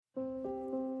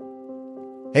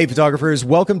Hey photographers,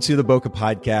 welcome to the Bokeh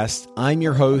Podcast. I'm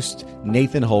your host,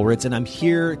 Nathan Holritz, and I'm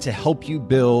here to help you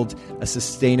build a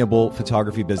sustainable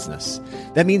photography business.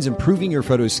 That means improving your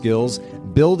photo skills,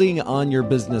 building on your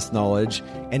business knowledge,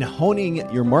 and honing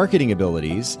your marketing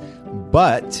abilities.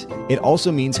 But it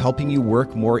also means helping you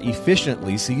work more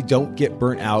efficiently so you don't get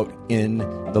burnt out in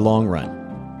the long run.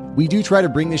 We do try to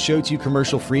bring this show to you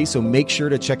commercial free, so make sure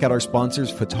to check out our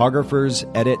sponsors,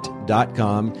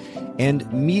 photographersedit.com and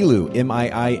Miilu,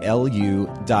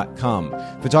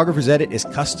 Miilu.com. Photographer's Edit is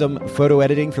custom photo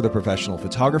editing for the professional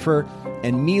photographer,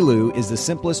 and Miilu is the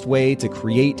simplest way to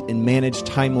create and manage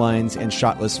timelines and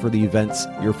shot lists for the events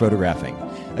you're photographing.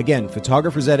 Again,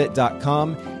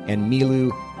 photographersedit.com and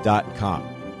Miilu.com.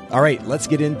 All right, let's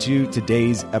get into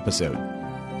today's episode.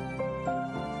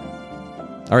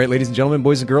 All right, ladies and gentlemen,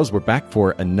 boys and girls, we're back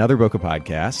for another Bokeh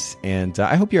Podcast, and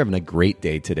I hope you're having a great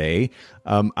day today.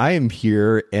 I am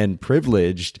here and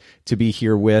privileged to be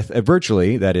here with,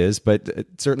 virtually, that is, but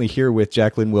certainly here with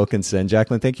Jacqueline Wilkinson.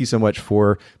 Jacqueline, thank you so much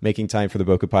for making time for the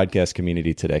Bokeh Podcast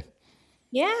community today.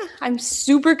 Yeah, I'm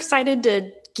super excited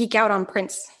to geek out on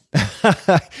Prince.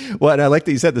 Well, and I like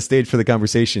that you set the stage for the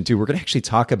conversation, too. We're going to actually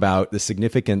talk about the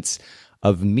significance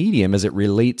of medium as it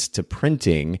relates to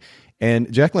printing.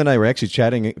 And Jacqueline and I were actually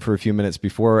chatting for a few minutes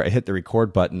before I hit the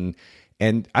record button.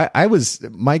 And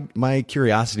my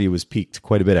curiosity was piqued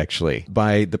quite a bit, actually,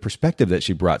 by the perspective that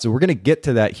she brought. So we're going to get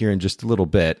to that here in just a little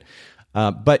bit.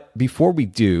 But before we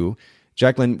do,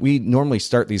 Jacqueline, we normally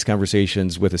start these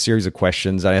conversations with a series of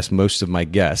questions I ask most of my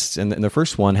guests. And the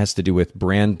first one has to do with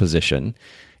brand position.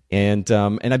 And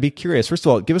I'd be curious, first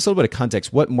of all, give us a little bit of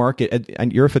context. What market,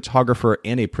 and you're a photographer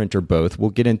and a printer both. We'll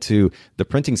get into the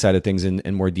printing side of things in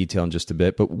more detail in just a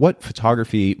bit. But what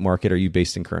photography market are you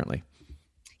based in currently?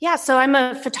 Yeah, so I'm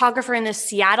a photographer in the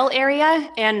Seattle area,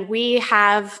 and we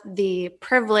have the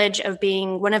privilege of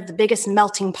being one of the biggest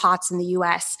melting pots in the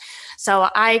US. So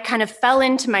I kind of fell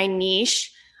into my niche,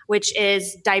 which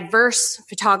is diverse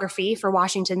photography for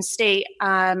Washington State.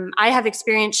 I have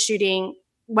experience shooting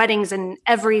weddings in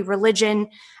every religion,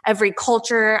 every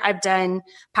culture. I've done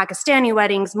Pakistani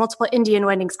weddings, multiple Indian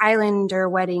weddings, Islander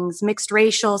weddings, mixed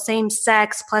racial, same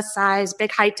sex, plus size, big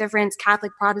height difference,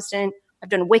 Catholic, Protestant. I've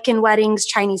done Wiccan weddings,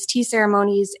 Chinese tea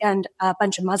ceremonies, and a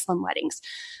bunch of Muslim weddings.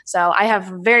 So I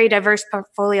have very diverse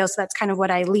portfolios. So that's kind of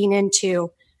what I lean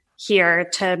into here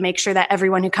to make sure that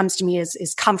everyone who comes to me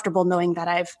is comfortable knowing that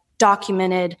I've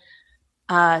documented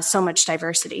so much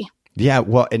diversity. Yeah,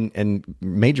 well, and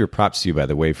major props to you, by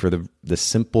the way, for the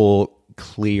simple,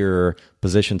 clear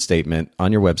position statement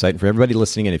on your website. And for everybody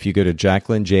listening in, if you go to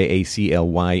Jacqueline,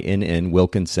 Jaclynn,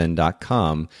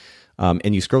 Wilkinson.com,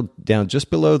 and you scroll down just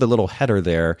below the little header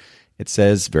there, it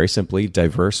says very simply,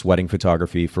 diverse wedding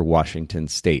photography for Washington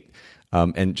State.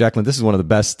 And Jacqueline, this is one of the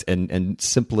best and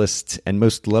simplest and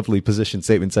most lovely position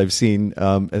statements I've seen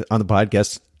on the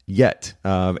podcast yet.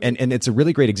 And it's a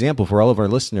really great example for all of our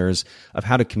listeners of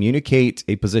how to communicate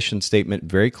a position statement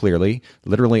very clearly,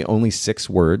 literally only 6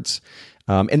 words.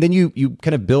 And then you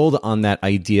kind of build on that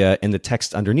idea in the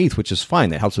text underneath, which is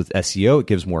fine. That helps with SEO. It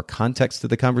gives more context to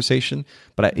the conversation.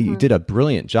 But you did a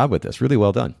brilliant job with this. Really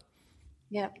well done.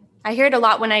 Yeah. I hear it a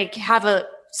lot when I have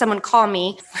someone call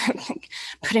me.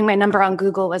 Putting my number on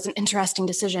Google was an interesting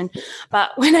decision. But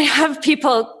when I have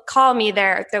people call me,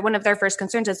 one of their first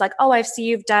concerns is like, oh, I see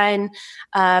you've done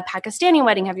a Pakistani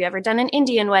wedding. Have you ever done an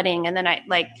Indian wedding? And then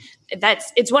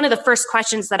it's one of the first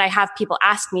questions that I have people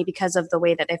ask me because of the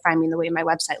way that they find me and the way my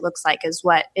website looks like is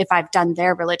what if I've done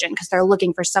their religion, because they're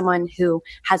looking for someone who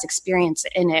has experience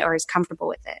in it or is comfortable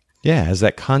with it. Yeah, has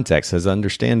that context, has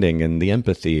understanding and the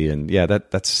empathy. And yeah,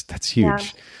 that's huge. Yeah.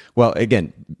 Well,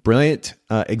 again, brilliant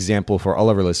example for all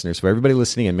of our listeners. For everybody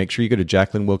listening, and make sure you go to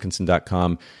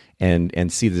JacquelineWilkinson.com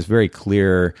and see this very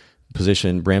clear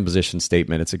brand position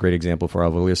statement. It's a great example for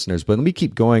all of our listeners. But let me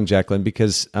keep going, Jacqueline,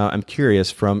 because I'm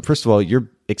curious from, first of all, your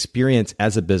experience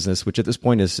as a business, which at this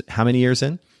point is how many years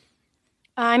in?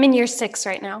 I'm in year 6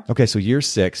 right now. Okay, so year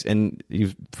 6, and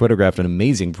you've photographed an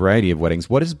amazing variety of weddings.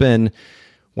 What has been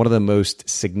one of the most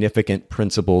significant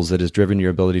principles that has driven your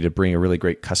ability to bring a really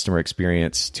great customer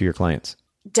experience to your clients?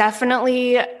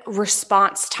 Definitely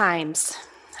response times.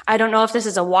 I don't know if this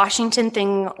is a Washington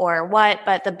thing or what,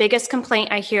 but the biggest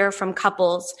complaint I hear from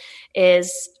couples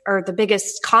or the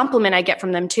biggest compliment I get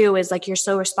from them too, is like, you're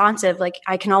so responsive. Like,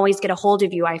 I can always get a hold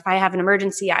of you. If I have an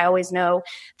emergency, I always know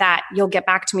that you'll get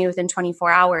back to me within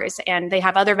 24 hours. And they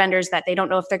have other vendors that they don't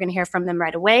know if they're going to hear from them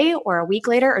right away or a week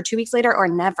later or 2 weeks later or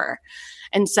never.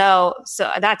 And so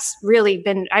that's really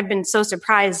I've been so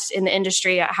surprised in the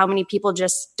industry at how many people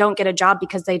just don't get a job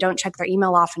because they don't check their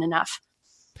email often enough.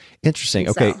 Interesting.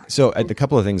 Okay. So a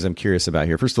couple of things I'm curious about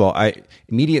here. First of all, I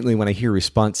immediately, when I hear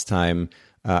response time,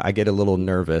 I get a little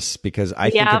nervous because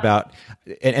I think about,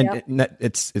 and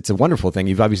it's a wonderful thing.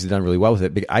 You've obviously done really well with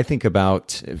it, but I think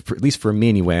about, at least for me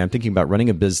anyway, I'm thinking about running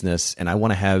a business and I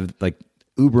want to have like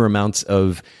uber amounts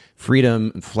of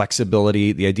freedom and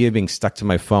flexibility. The idea of being stuck to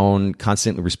my phone,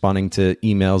 constantly responding to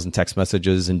emails and text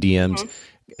messages and DMs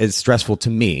is stressful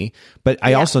to me. But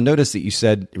I also noticed that you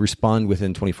said respond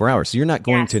within 24 hours. So you're not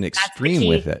going to an extreme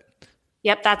with it.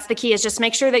 Yep. That's the key, is just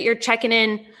make sure that you're checking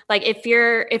in. Like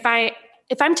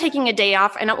if I'm taking a day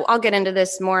off, and I'll get into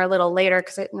this more a little later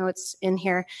because I know it's in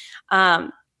here.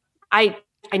 I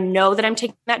know that I'm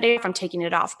taking that day off, I'm taking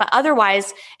it off. But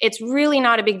otherwise, it's really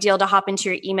not a big deal to hop into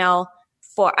your email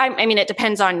I mean, it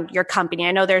depends on your company.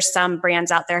 I know there's some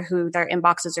brands out there who their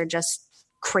inboxes are just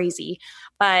crazy.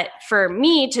 But for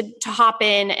me to hop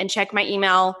in and check my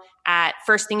email at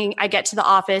first thing I get to the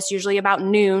office, usually about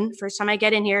noon, first time I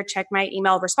get in here, check my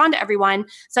email, respond to everyone.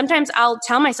 Sometimes I'll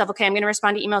tell myself, okay, I'm going to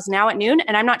respond to emails now at noon,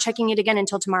 and I'm not checking it again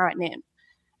until tomorrow at noon.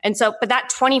 And so, but that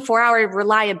 24-hour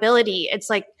reliability, it's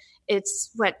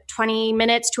 20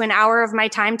 minutes to an hour of my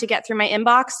time to get through my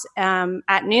inbox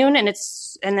at noon.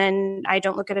 And then I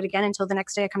don't look at it again until the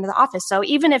next day I come to the office. So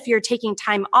even if you're taking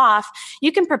time off,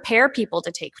 you can prepare people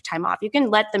to take time off. You can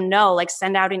let them know, like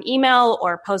send out an email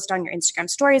or post on your Instagram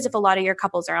stories. If a lot of your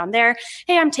couples are on there,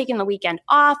 hey, I'm taking the weekend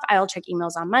off. I'll check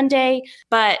emails on Monday.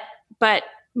 But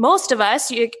most of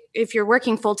us, if you're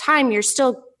working full time, you're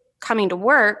still coming to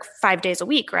work 5 days a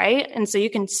week, right? And so you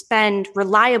can spend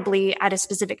reliably at a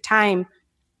specific time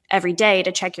every day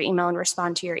to check your email and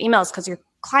respond to your emails because your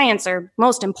clients are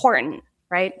most important,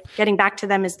 right? Getting back to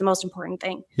them is the most important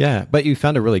thing. Yeah, but you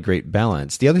found a really great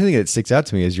balance. The other thing that sticks out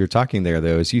to me as you're talking there,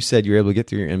 though, is you said you're able to get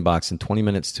through your inbox in 20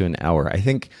 minutes to an hour. I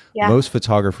think most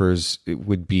photographers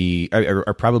would be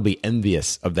are probably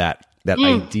envious of that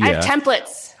idea. I have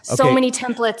templates. So many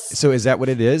templates. So is that what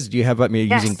it is? Do you have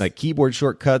using like keyboard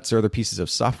shortcuts or other pieces of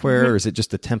software, or is it just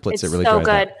the templates that really drive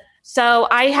that? Good. So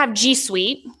I have G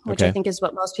Suite, which I think is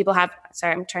what most people have.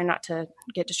 Sorry, I'm trying not to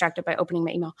get distracted by opening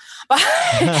my email.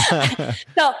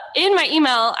 So in my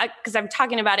email, because I'm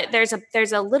talking about it, there's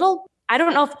a little, I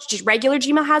don't know if just regular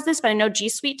Gmail has this, but I know G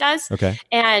Suite does. Okay.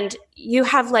 And you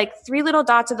have like 3 little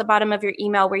dots at the bottom of your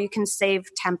email where you can save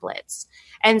templates.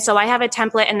 And so I have a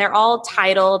template and they're all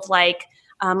titled like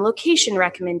location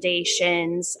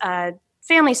recommendations,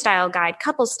 family style guide,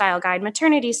 couple style guide,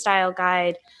 maternity style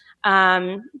guide,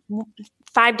 5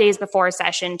 days before a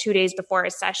session, 2 days before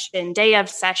a session, day of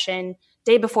session,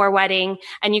 day before wedding.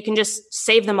 And you can just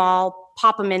save them all,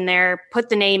 pop them in there, put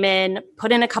the name in,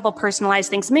 put in a couple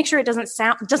personalized things, make sure it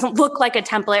doesn't look like a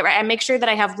template, right? And make sure that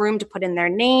I have room to put in their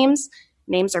names.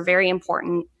 Names are very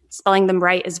important. Spelling them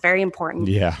right is very important.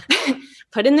 Yeah.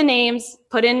 Put in the names,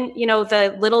 put in,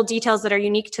 the little details that are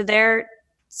unique to their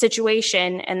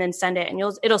situation, and then send it. And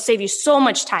it'll save you so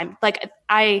much time. Like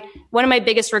one of my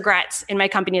biggest regrets in my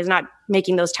company is not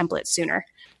making those templates sooner.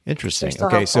 Interesting.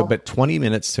 Okay. So, but 20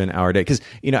 minutes to an hour a day, because,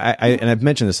 and I've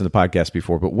mentioned this in the podcast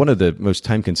before, but one of the most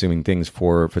time consuming things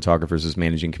for photographers is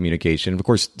managing communication. Of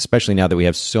course, especially now that we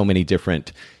have so many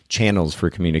different channels for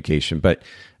communication, but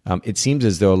it seems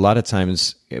as though a lot of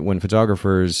times when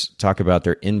photographers talk about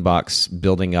their inbox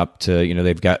building up to,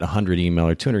 they've got 100 email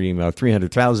or 200 email,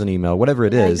 300,000 email, whatever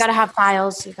it is. You got to have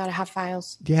files. You got to have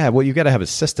files. Yeah. Well, you've got to have a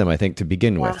system, I think, to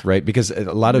begin with, right? Because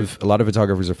a lot of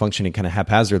photographers are functioning kind of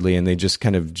haphazardly, and they just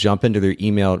kind of jump into their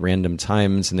email at random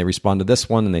times, and they respond to this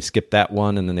one and they skip that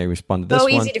one, and then they respond to this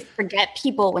one. So easy to forget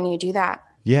people when you do that.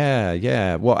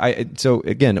 Yeah. Well, so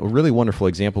again, a really wonderful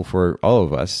example for all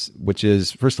of us, which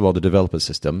is, first of all, to develop a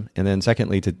system. And then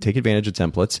secondly, to take advantage of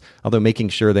templates, although making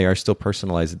sure they are still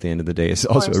personalized at the end of the day is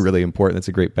also really important. That's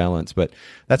a great balance, but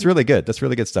that's really good. That's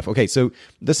really good stuff. Okay. So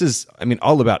this is,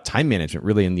 all about time management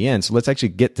really in the end. So let's actually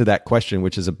get to that question,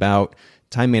 which is about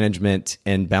time management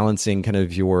and balancing kind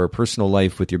of your personal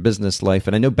life with your business life.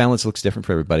 And I know balance looks different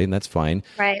for everybody, and that's fine.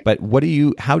 Right. But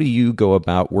how do you go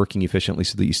about working efficiently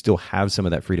so that you still have some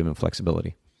of that freedom and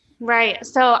flexibility? Right.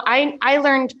 So I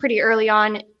learned pretty early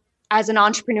on as an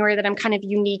entrepreneur that I'm kind of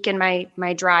unique in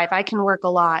my drive. I can work a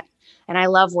lot and I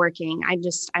love working. I'm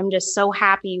just so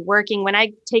happy working. When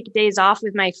I take days off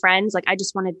with my friends, like I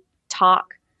just want to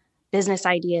talk business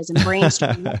ideas and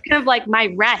brainstorm. That's kind of like my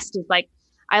rest is like,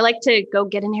 I like to go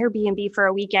get an Airbnb for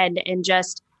a weekend and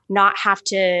just not have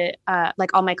to,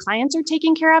 all my clients are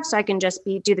taken care of. So I can just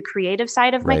do the creative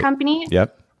side of my company.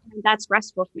 Yep. And that's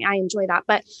restful for me. I enjoy that.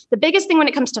 But the biggest thing when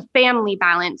it comes to family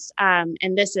balance, and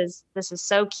this is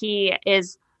so key,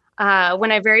 is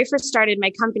when I very first started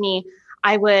my company,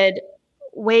 I would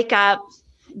wake up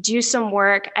do some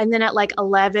work. And then at like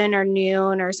 11 or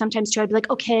noon or sometimes 2, I'd be like,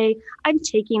 okay, I'm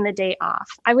taking the day off.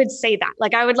 I would say that.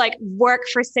 Like I would like work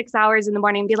for 6 hours in the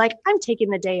morning and be like, I'm taking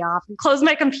the day off, and close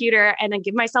my computer and then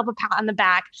give myself a pat on the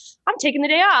back. I'm taking the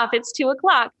day off. It's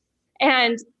 2:00.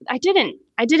 And I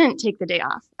didn't take the day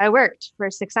off. I worked for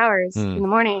 6 hours in the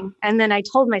morning. And then I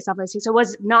told myself, so it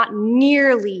was not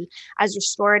nearly as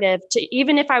restorative to,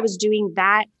 even if I was doing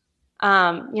that,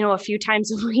 a few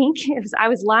times a week, I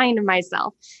was lying to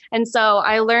myself. And so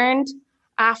I learned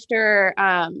after,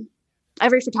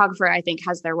 every photographer, I think,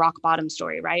 has their rock bottom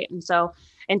story, right? And so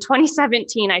in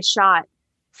 2017, I shot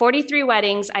 43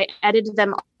 weddings. I edited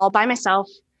them all by myself.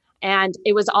 And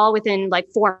it was all within like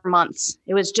 4 months.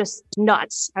 It was just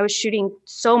nuts. I was shooting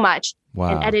so much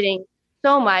and editing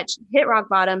so much, hit rock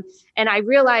bottom. And I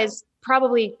realized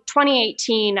probably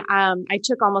 2018, I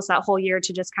took almost that whole year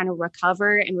to just kind of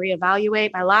recover and reevaluate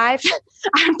my life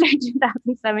after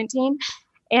 2017.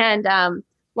 And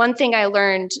one thing I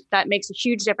learned that makes a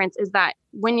huge difference is that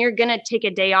when you're going to take a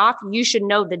day off, you should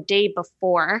know the day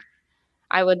before.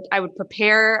 I would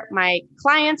prepare my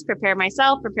clients, prepare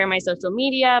myself, prepare my social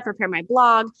media, prepare my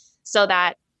blog, so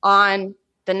that on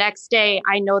the next day,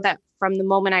 I know that from the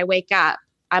moment I wake up,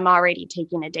 I'm already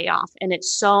taking a day off. And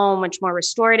it's so much more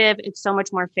restorative. It's so much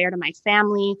more fair to my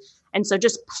family. And so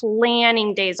just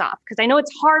planning days off, because I know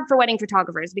it's hard for wedding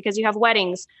photographers because you have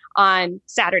weddings on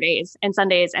Saturdays and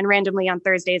Sundays and randomly on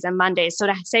Thursdays and Mondays. So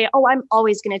to say, oh, I'm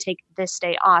always going to take this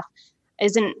day off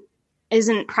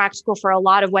isn't practical for a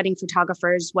lot of wedding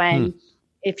photographers when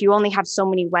if you only have so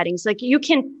many weddings. Like you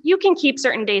can keep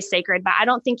certain days sacred, but I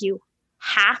don't think you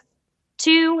have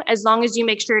to, as long as you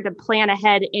make sure to plan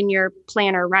ahead in your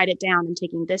planner, write it down, and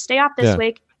taking this day off this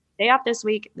week, day off this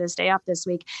week, this day off this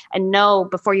week, and know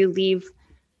before you leave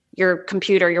your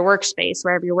computer, your workspace,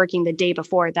 wherever you're working the day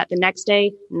before, that the next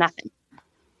day, nothing.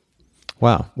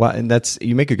 Wow. Well, and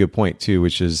you make a good point too,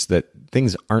 which is that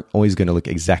things aren't always going to look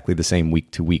exactly the same week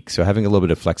to week. So having a little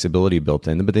bit of flexibility built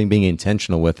in, but then being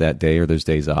intentional with that day or those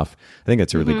days off, I think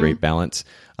that's a really great balance.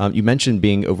 You mentioned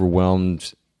being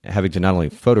overwhelmed, having to not only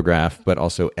photograph, but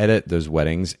also edit those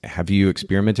weddings. Have you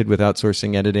experimented with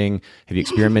outsourcing editing? Have you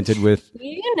experimented with...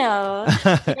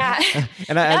 Yeah.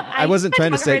 And I wasn't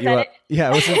trying to set you up. Yeah,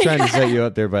 I wasn't trying to set you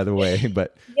up there, by the way,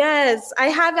 but... Yes, I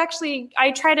have actually,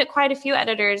 I tried it quite a few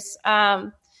editors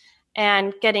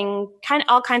and getting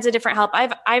all kinds of different help.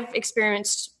 I've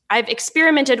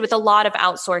experimented with a lot of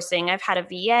outsourcing. I've had a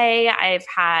VA, I've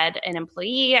had an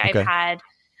employee, I've had,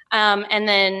 and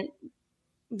then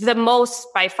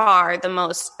by far the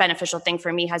most beneficial thing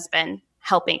for me has been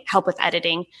help with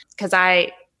editing, because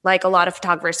I, like a lot of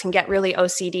photographers, can get really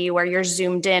OCD where you're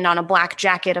zoomed in on a black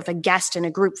jacket of a guest in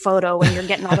a group photo and you're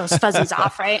getting all those fuzzies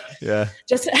off, right? Yeah.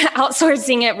 Just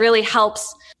outsourcing it really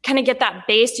helps kind of get that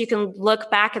base. You can look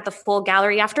back at the full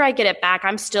gallery. After I get it back,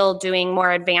 I'm still doing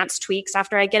more advanced tweaks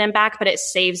after I get it back, but it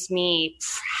saves me,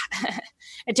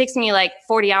 it takes me like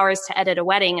 40 hours to edit a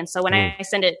wedding. And so when I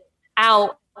send it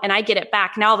out and I get it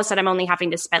back, now all of a sudden I'm only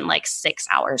having to spend like 6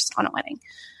 hours on a wedding.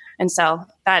 And so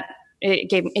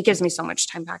it gives me so much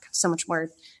time back, so much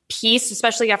more peace,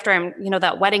 especially after I'm,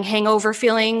 that wedding hangover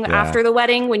feeling after the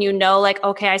wedding, when like,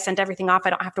 okay, I sent everything off.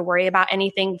 I don't have to worry about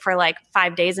anything for like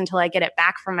 5 days until I get it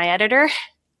back from my editor.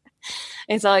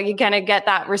 And so you kind of get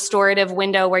that restorative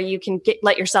window where you can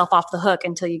let yourself off the hook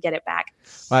until you get it back.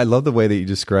 I love the way that you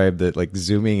described that, like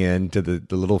zooming in to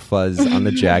the little fuzz on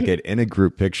the jacket in a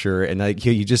group picture. And like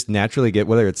you just naturally get,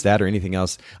 whether it's that or anything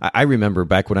else. I remember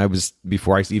back when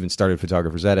before I even started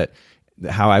Photographer's Edit,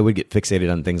 how I would get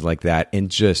fixated on things like that and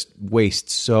just waste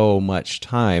so much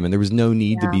time. And there was no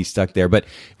need to be stuck there, but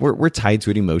we're tied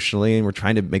to it emotionally, and we're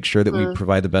trying to make sure that we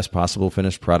provide the best possible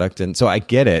finished product. And so I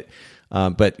get it.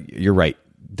 But you're right.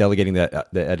 Delegating the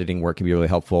editing work can be really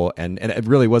helpful. And it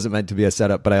really wasn't meant to be a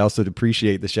setup, but I also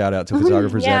appreciate the shout out to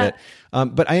Photographer's Edit.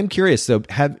 But I am curious, so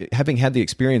having had the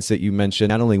experience that you mentioned,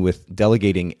 not only with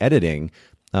delegating editing,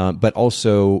 but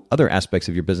also other aspects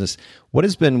of your business, what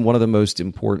has been one of the most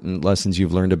important lessons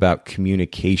you've learned about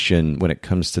communication when it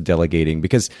comes to delegating?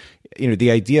 Because,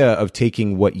 the idea of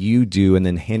taking what you do and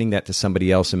then handing that to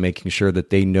somebody else and making sure that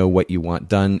they know what you want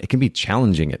done, it can be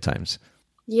challenging at times.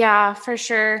 Yeah, for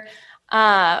sure.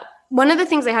 One of the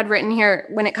things I had written here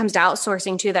when it comes to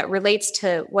outsourcing too, that relates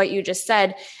to what you just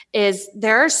said, is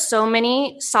there are so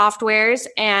many softwares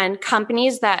and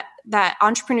companies that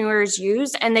entrepreneurs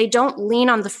use, and they don't lean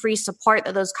on the free support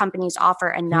that those companies offer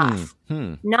enough.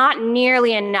 Not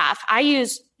nearly enough. I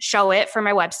use Showit for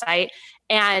my website,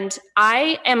 And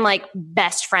I am like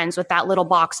best friends with that little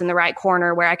box in the right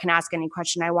corner where I can ask any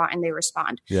question I want and they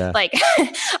respond. Yeah. Like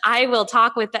I will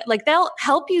talk with that. Like they'll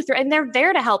help you through, and they're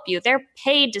there to help you. They're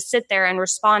paid to sit there and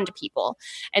respond to people.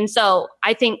 And so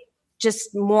I think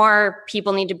just more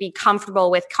people need to be comfortable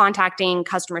with contacting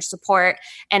customer support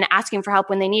and asking for help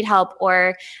when they need help,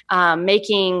 or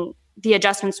making the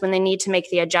adjustments when they need to make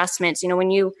the adjustments. You know,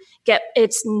 when you get,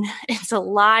 it's a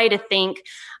lie to think,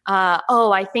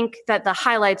 I think that the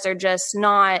highlights are just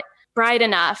not bright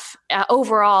enough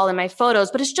overall in my photos,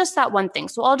 but it's just that one thing.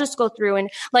 So I'll just go through and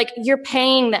like, you're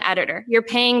paying the editor, you're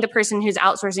paying the person who's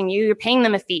outsourcing you, you're paying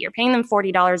them a fee, you're paying them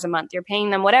 $40 a month, you're paying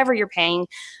them whatever you're paying.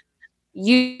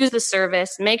 Use the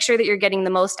service, make sure that you're getting the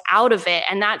most out of it.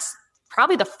 And that's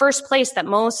probably the first place that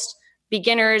most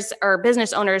beginners or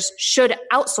business owners should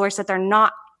outsource that they're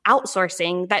not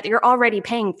outsourcing, that you're already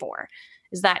paying for,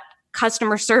 is that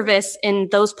customer service in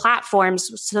those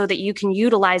platforms so that you can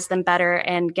utilize them better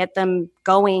and get them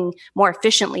going more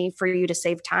efficiently for you to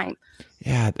save time.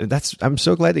 Yeah, I'm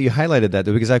so glad that you highlighted that,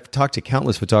 because I've talked to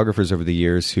countless photographers over the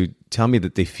years who tell me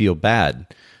that they feel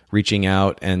bad reaching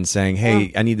out and saying,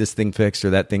 hey, I need this thing fixed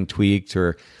or that thing tweaked,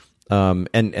 or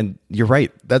and you're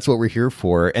right. That's what we're here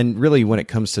for. And really, when it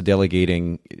comes to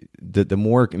delegating, the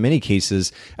more, in many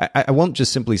cases, I won't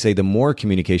just simply say the more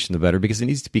communication, the better, because it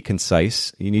needs to be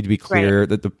concise. You need to be clear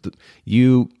that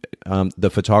the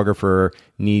photographer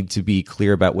need to be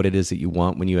clear about what it is that you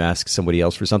want when you ask somebody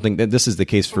else for something. This is the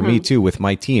case for me too with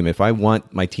my team. If I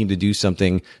want my team to do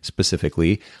something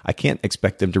specifically, I can't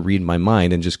expect them to read my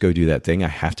mind and just go do that thing. I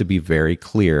have to be very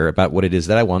clear about what it is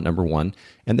that I want, number one,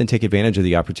 and then take advantage of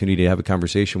the opportunity to have a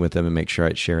conversation with them and make sure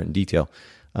I share it in detail.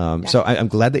 So I'm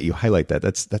glad that you highlight that.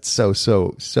 That's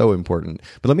so important.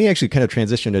 But let me actually kind of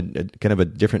transition to kind of a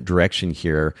different direction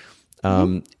here.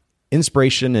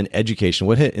 Inspiration and education.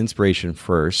 What hit inspiration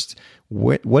first?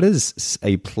 What is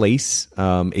a place,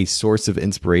 a source of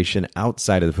inspiration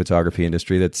outside of the photography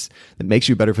industry that makes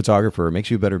you a better photographer or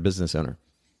makes you a better business owner?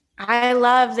 I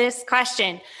love this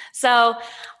question. So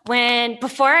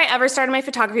before I ever started my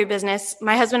photography business,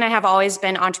 my husband and I have always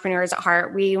been entrepreneurs at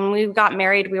heart. When we got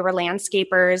married, we were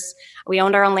landscapers. We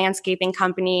owned our own landscaping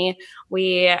company.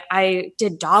 I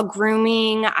did dog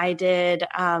grooming. I did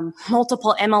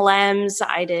multiple MLMs.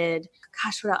 I did,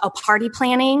 party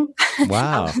planning.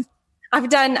 Wow.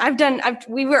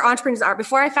 We were entrepreneurs at heart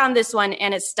before I found this one,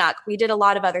 and it stuck. We did a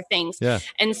lot of other things. Yeah.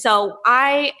 And so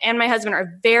I and my husband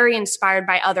are very inspired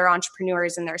by other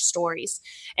entrepreneurs and their stories.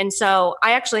 And so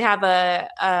I actually have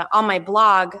on my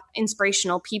blog,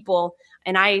 Inspirational People,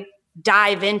 and I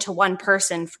dive into one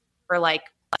person for like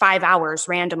 5 hours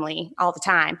randomly all the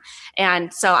time.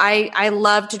 And so I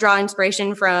love to draw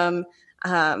inspiration from,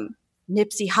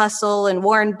 Nipsey Hussle and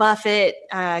Warren Buffett,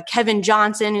 Kevin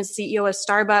Johnson, who's CEO of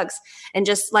Starbucks, and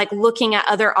just like looking at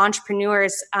other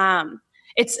entrepreneurs.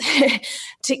 It's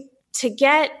to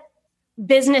get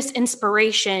business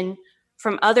inspiration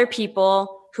from other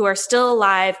people who are still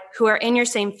alive, who are in your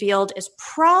same field, is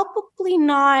probably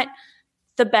not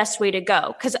the best way to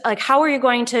go. Because like, how are you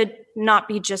going to not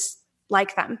be just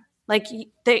like them? Like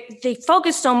they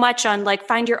focus so much on like,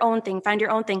 find your own thing.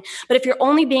 But if you're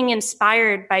only being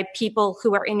inspired by people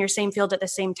who are in your same field at the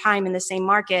same time in the same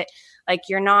market, like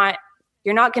you're not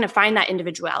going to find that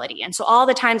individuality. And so all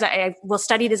the times I will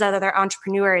study these other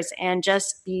entrepreneurs and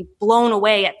just be blown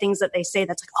away at things that they say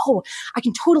that's like, oh, I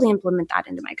can totally implement that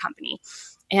into my company.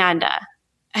 And,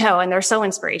 and they're so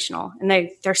inspirational, and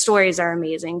their stories are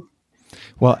amazing.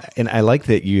 Well, and I like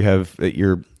that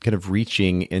you're kind of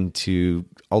reaching into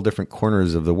all different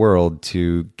corners of the world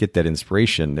to get that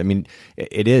inspiration. I mean,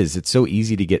 it's so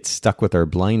easy to get stuck with our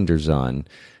blinders on.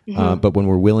 But when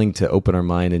we're willing to open our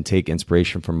mind and take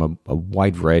inspiration from a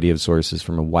wide variety of sources,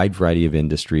 from a wide variety of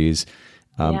industries,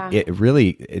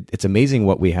 it's amazing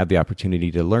what we have the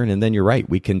opportunity to learn. And then you're right,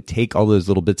 we can take all those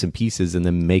little bits and pieces and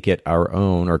then make it our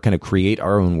own, or kind of create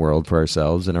our own world for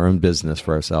ourselves and our own business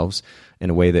for ourselves in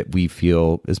a way that we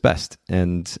feel is best.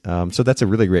 And so that's a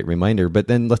really great reminder. But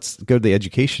then let's go to the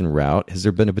education route. Has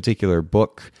there been a particular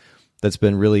book that's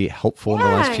been really helpful in the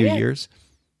last few years?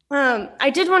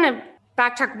 I did want to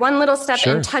backtrack one little step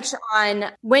and touch on,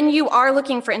 when you are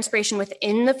looking for inspiration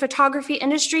within the photography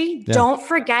industry, don't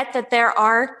forget that there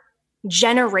are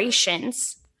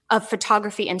generations of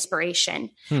photography inspiration.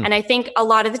 And I think a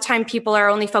lot of the time people are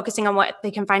only focusing on what they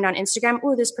can find on Instagram.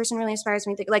 Oh, this person really inspires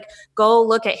me. Like, go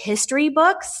look at history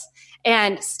books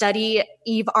and study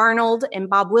Eve Arnold and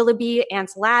Bob Willoughby,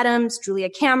 Ansel Adams, Julia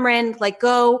Cameron. Like,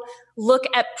 go look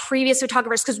at previous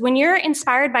photographers. Because when you're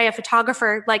inspired by a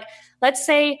photographer, like, let's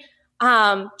say,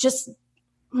 just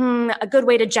a good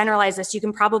way to generalize this, you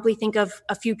can probably think of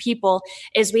a few people,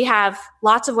 is we have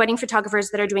lots of wedding photographers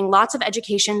that are doing lots of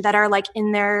education that are like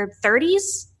in their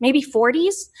 30s, maybe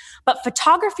 40s. But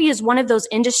photography is one of those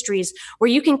industries where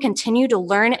you can continue to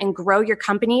learn and grow your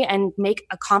company and make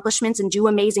accomplishments and do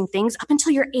amazing things up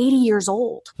until you're 80 years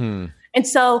old. And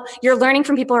so you're learning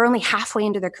from people who are only halfway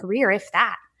into their career, if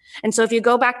that. And so if you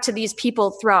go back to these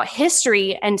people throughout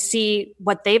history and see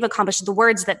what they've accomplished, the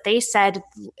words that they said,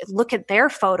 look at their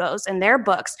photos and their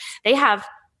books, they have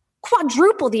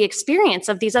quadruple the experience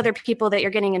of these other people that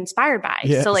you're getting inspired by.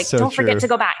 Yeah, so don't forget to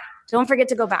go back. Don't forget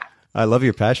to go back. I love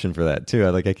your passion for that too.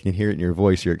 I can hear it in your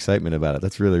voice, your excitement about it.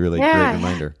 That's really, really great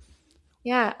reminder.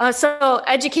 Yeah. So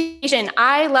education,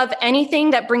 I love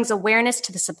anything that brings awareness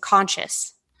to the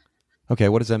subconscious. Okay.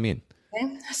 What does that mean?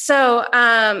 Okay. So,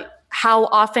 how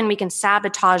often we can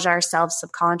sabotage ourselves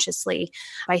subconsciously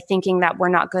by thinking that we're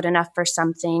not good enough for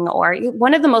something. Or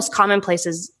one of the most common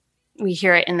places we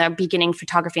hear it in the beginning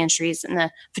photography industries and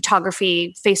the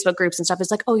photography Facebook groups and stuff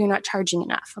is like, oh, you're not charging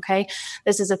enough. Okay.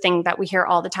 This is a thing that we hear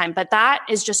all the time, but that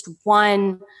is just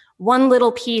one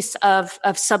little piece of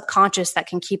subconscious that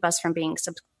can keep us from being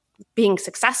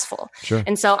successful. Sure.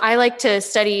 And so I like to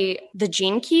study the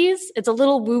gene keys. It's a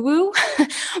little woo-woo,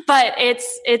 but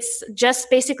it's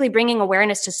just basically bringing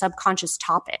awareness to subconscious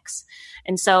topics.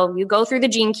 And so you go through the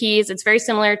gene keys. It's very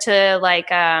similar to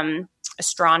like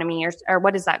astronomy or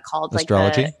what is that called?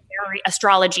 Astrology? Like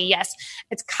astrology. Yes.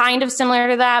 It's kind of similar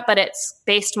to that, but it's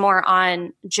based more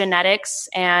on genetics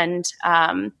and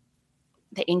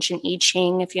the ancient I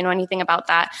Ching, if you know anything about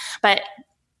that. But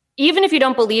even if you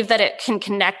don't believe that it can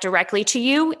connect directly to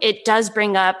you, it does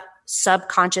bring up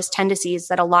subconscious tendencies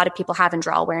that a lot of people have and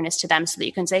draw awareness to them so that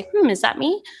you can say, is that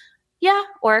me? Yeah.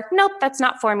 Or nope, that's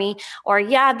not for me. Or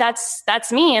yeah,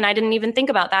 that's me. And I didn't even think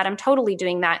about that. I'm totally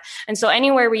doing that. And so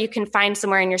anywhere where you can find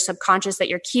somewhere in your subconscious that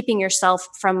you're keeping yourself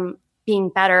from being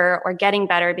better or getting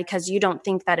better because you don't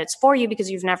think that it's for you because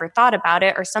you've never thought about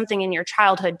it, or something in your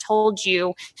childhood told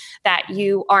you that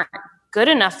you aren't good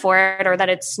enough for it, or that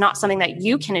it's not something that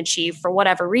you can achieve for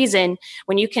whatever reason,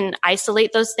 when you can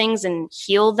isolate those things and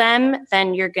heal them,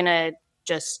 then you're going to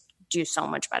just do so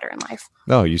much better in life.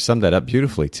 Oh, you summed that up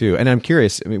beautifully too. And I'm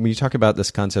curious, when you talk about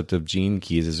this concept of gene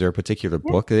keys, is there a particular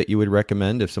book that you would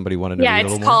recommend if somebody wanted to read a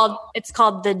little more? It's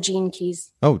called The Gene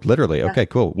Keys. Oh, literally. Okay,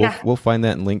 cool. We'll find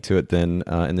that and link to it then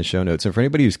in the show notes. And for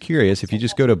anybody who's curious, if you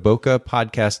just go to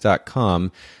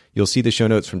bokehpodcast.com, you'll see the show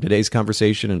notes from today's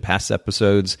conversation and past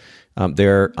episodes.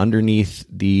 They're underneath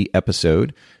the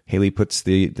episode. Haley puts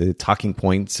the talking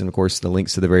points and, of course, the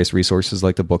links to the various resources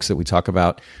like the books that we talk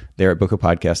about there at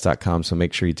bokehpodcast.com. So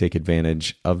make sure you take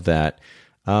advantage of that.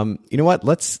 You know what?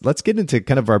 Let's get into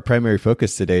kind of our primary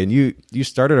focus today. And you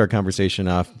started our conversation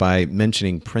off by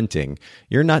mentioning printing.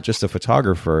 You're not just a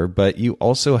photographer, but you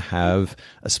also have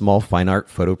a small fine art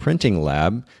photo printing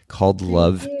lab called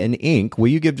Love and Ink. Will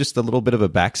you give just a little bit of a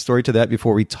backstory to that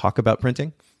before we talk about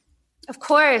printing? Of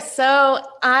course. So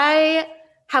I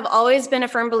have always been a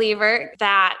firm believer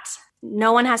that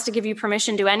no one has to give you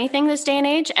permission to do anything this day and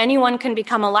age. Anyone can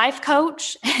become a life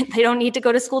coach. They don't need to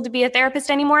go to school to be a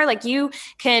therapist anymore. Like you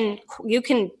can,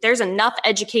 there's enough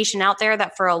education out there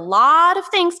that for a lot of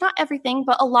things, not everything,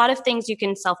 but a lot of things you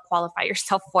can self-qualify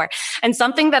yourself for. And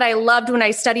something that I loved when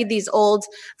I studied these old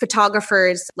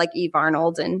photographers like Eve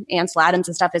Arnold and Ansel Adams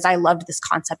and stuff is I loved this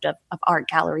concept of art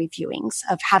gallery viewings,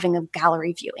 of having a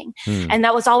gallery viewing. And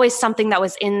that was always something that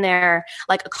was in their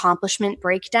like accomplishment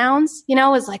breakdowns,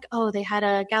 is like, oh, they had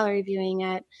a gallery viewing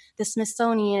at the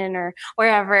Smithsonian or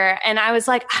wherever. And I was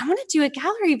like, I want to do a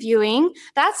gallery viewing.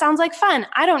 That sounds like fun.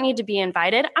 I don't need to be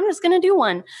invited. I'm just going to do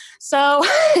one. So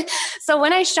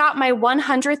when I shot my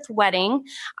 100th wedding,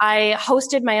 I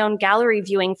hosted my own gallery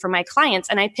viewing for my clients.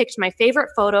 And I picked my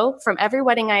favorite photo from every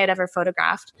wedding I had ever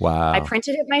photographed. Wow. I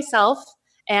printed it myself.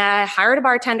 And I hired a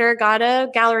bartender, got a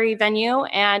gallery venue,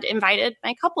 and invited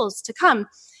my couples to come.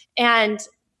 And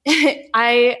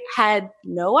I had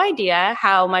no idea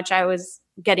how much I was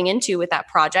getting into with that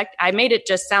project. I made it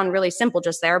just sound really simple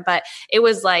just there, but it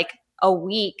was like a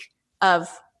week of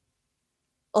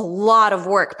a lot of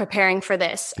work preparing for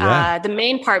this. Yeah. The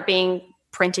main part being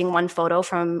printing one photo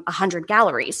from 100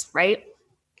 galleries, right?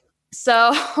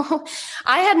 So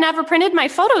I had never printed my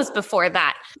photos before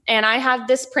that. And I have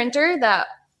this printer that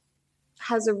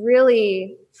has a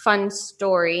really fun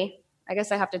story. I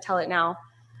guess I have to tell it now.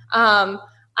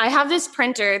 I have this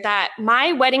printer that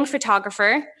my wedding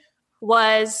photographer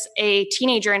was a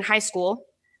teenager in high school,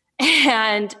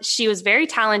 and she was very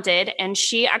talented, and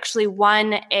she actually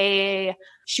won a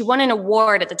she won an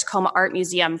award at the Tacoma Art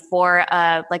Museum for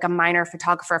like a minor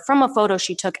photographer from a photo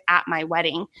she took at my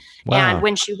wedding. Wow. And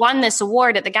when she won this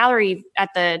award at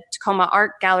the Tacoma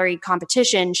Art Gallery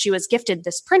competition, she was gifted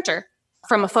this printer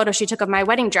from a photo she took of my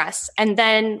wedding dress. And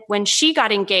then when she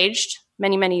got engaged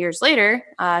many, many years later,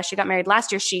 she got married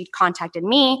last year, she contacted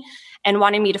me and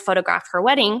wanted me to photograph her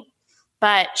wedding,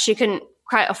 but she couldn't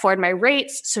quite afford my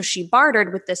rates. So she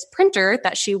bartered with this printer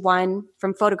that she won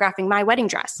from photographing my wedding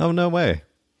dress. Oh, no way.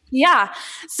 Yeah.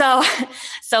 So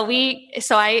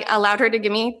I allowed her to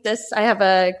give me this. I have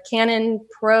a Canon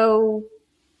Pro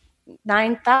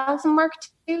 9000 Mark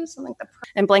II, something like that.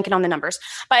 I'm blanking on the numbers.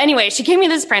 But anyway, she gave me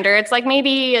this printer. It's like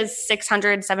maybe a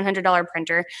 $600, $700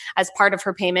 printer as part of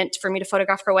her payment for me to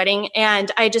photograph her wedding.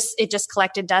 And it just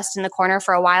collected dust in the corner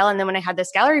for a while. And then when I had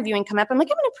this gallery viewing come up, I'm like,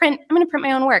 I'm going to print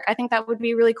my own work. I think that would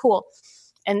be really cool.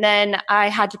 And then I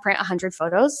had to print 100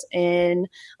 photos in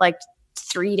like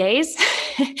 3 days.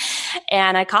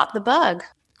 And I caught the bug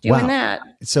doing that.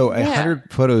 So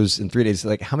 100 photos in 3 days,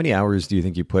 like how many hours do you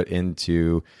think you put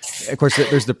into, of course,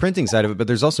 there's the printing side of it, but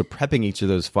there's also prepping each of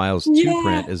those files to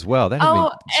print as well. That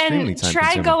would be extremely time try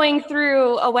consuming. Going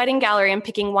through a wedding gallery and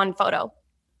picking one photo.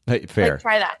 Hey, fair. Like,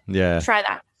 try that. Yeah. Try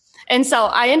that. And so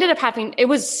I ended up it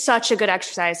was such a good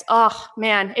exercise. Oh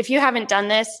man, if you haven't done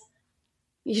this,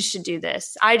 you should do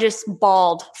this. I just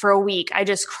bawled for a week. I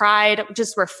just cried,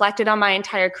 just reflected on my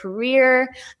entire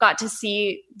career, got to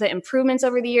see the improvements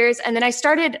over the years. And then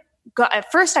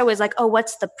at first I was like, oh,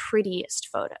 what's the prettiest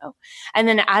photo? And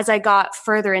then as I got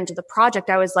further into the project,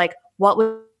 I was like, what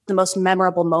was the most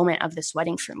memorable moment of this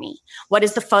wedding for me? What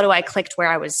is the photo I clicked where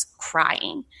I was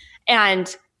crying?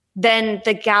 And then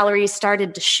the gallery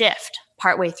started to shift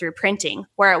partway through printing,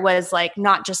 where it was like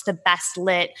not just the best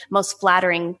lit, most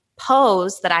flattering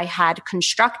pose that I had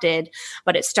constructed,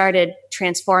 but it started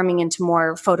transforming into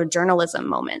more photojournalism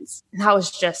moments. And that was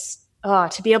just,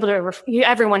 to be able to,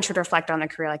 everyone should reflect on their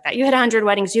career like that. You had 100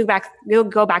 weddings, you'll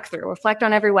go back through, reflect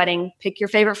on every wedding, pick your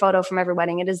favorite photo from every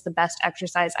wedding. It is the best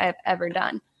exercise I have ever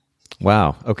done.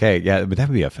 Wow. Okay. Yeah. But that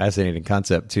would be a fascinating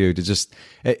concept too, to just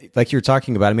like you're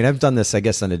talking about. I mean, I've done this, I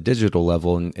guess, on a digital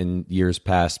level in years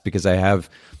past, because I have,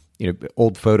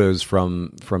 old photos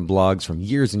from blogs from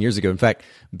years and years ago. In fact,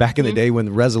 back in the day when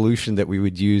the resolution that we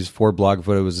would use for blog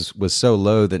photos was so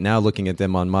low that now looking at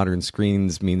them on modern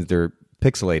screens means they're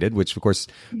pixelated, which of course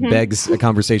begs a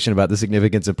conversation about the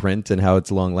significance of print and how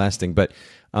it's long lasting. But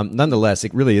nonetheless,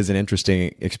 it really is an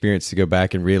interesting experience to go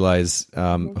back and realize,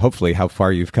 hopefully, how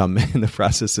far you've come in the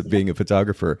process of being a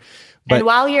photographer. But, and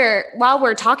while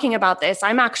we're talking about this,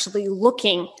 I'm actually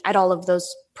looking at all of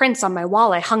those prints on my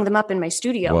wall. I hung them up in my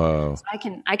studio. Whoa.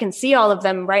 So I can see all of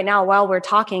them right now while we're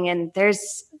talking. And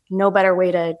there's no better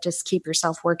way to just keep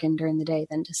yourself working during the day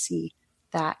than to see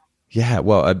that. Yeah,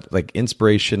 well, like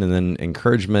inspiration and then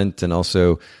encouragement, and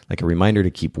also like a reminder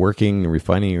to keep working and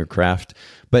refining your craft.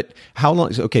 But how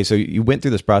long? Okay, so you went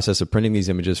through this process of printing these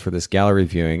images for this gallery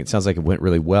viewing. It sounds like it went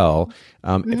really well.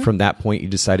 From that point, you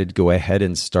decided to go ahead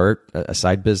and start a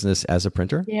side business as a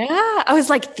printer? Yeah, I was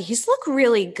like, these look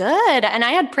really good. And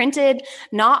I had printed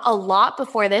not a lot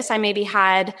before this. I maybe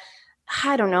had,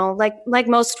 I don't know, like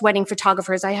most wedding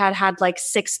photographers, I had like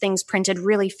 6 things printed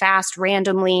really fast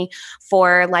randomly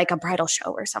for like a bridal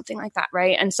show or something like that,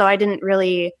 right? And so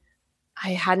I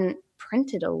hadn't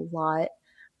printed a lot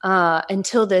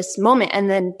until this moment. And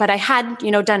then, but I had,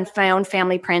 done my own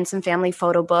family prints and family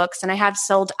photo books, and I have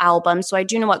sold albums. So I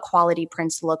do know what quality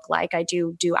prints look like. I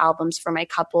do albums for my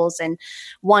couples, and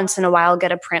once in a while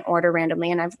get a print order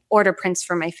randomly, and I've ordered prints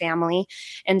for my family.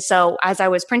 And so as I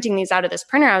was printing these out of this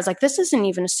printer, I was like, this isn't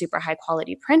even a super high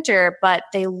quality printer, but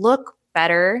they look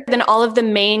better than all of the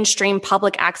mainstream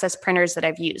public access printers that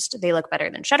I've used. They look better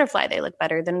than Shutterfly. They look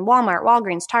better than Walmart,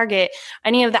 Walgreens, Target,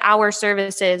 any of the hour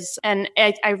services. And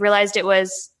I realized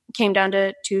came down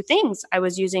to 2 things. I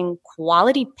was using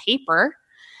quality paper,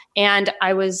 and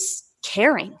I was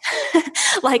caring.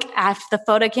 Like if the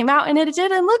photo came out and it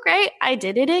didn't look right, I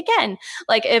did it again.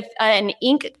 Like if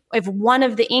one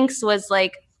of the inks was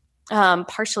like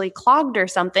partially clogged or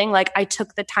something, like I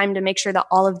took the time to make sure that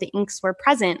all of the inks were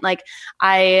present. Like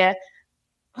I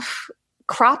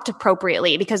cropped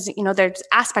appropriately, because, there's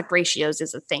aspect ratios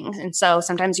is a thing. And so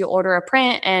sometimes you order a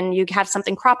print and you have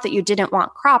something cropped that you didn't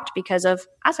want cropped because of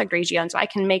aspect ratio. And so I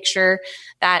can make sure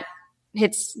that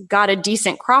it's got a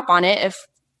decent crop on it if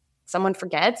someone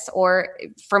forgets, or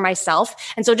for myself.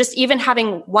 And so just even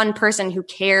having one person who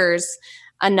cares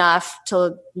enough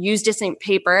to use decent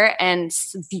paper and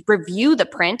review the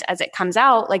print as it comes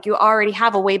out, like you already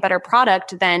have a way better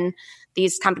product than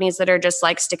these companies that are just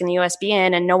like sticking the USB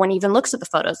in and no one even looks at the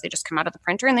photos. They just come out of the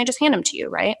printer and they just hand them to you,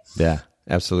 right? Yeah.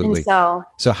 Absolutely. And so,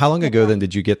 So how long ago then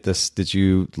did you get this? Did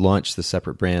you launch the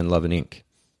separate brand, Love and Ink?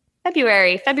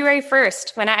 February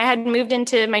 1st, when I had moved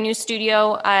into my new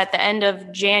studio at the end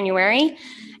of January,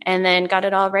 and then got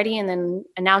it all ready, and then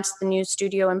announced the new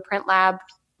studio and print lab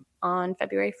on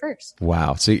February 1st.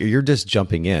 Wow. So you're just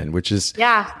jumping in, which is,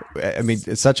 yeah. I mean,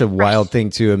 it's such a wild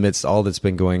thing too, amidst all that's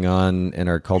been going on in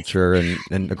our culture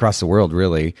and across the world,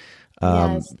 really.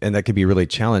 Yes. And that could be really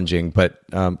challenging, but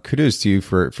kudos to you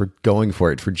for going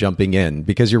for it, for jumping in,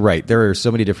 because you're right. There are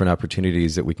so many different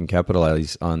opportunities that we can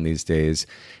capitalize on these days.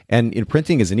 And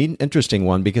printing is an interesting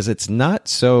one because it's not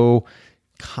so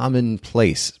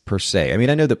commonplace per se. I mean,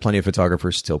 I know that plenty of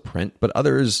photographers still print, but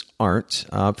others aren't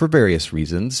for various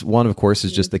reasons. One, of course,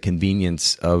 is just the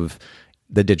convenience of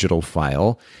the digital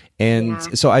file.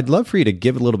 And so I'd love for you to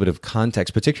give a little bit of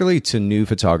context, particularly to new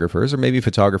photographers or maybe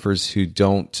photographers who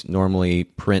don't normally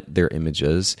print their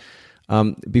images.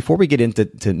 Before we get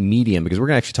into medium, because we're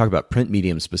going to actually talk about print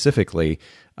medium specifically,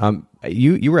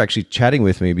 you were actually chatting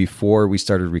with me before we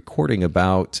started recording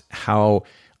about how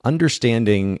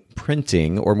understanding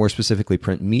printing, or more specifically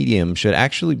print medium, should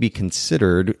actually be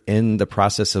considered in the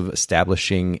process of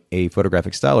establishing a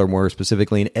photographic style, or more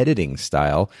specifically an editing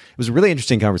style. It was a really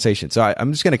interesting conversation. So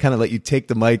I'm just going to kind of let you take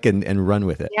the mic and run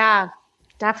with it. Yeah,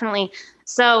 definitely.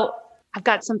 So I've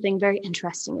got something very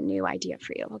interesting and new idea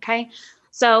for you. Okay.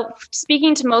 So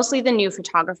speaking to mostly the new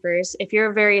photographers, if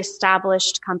you're a very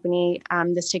established company,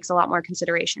 this takes a lot more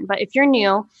consideration. But if you're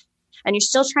new and you're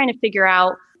still trying to figure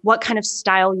out what kind of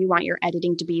style you want your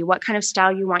editing to be, what kind of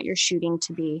style you want your shooting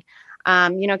to be.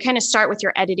 Kind of start with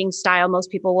your editing style.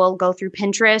 Most people will go through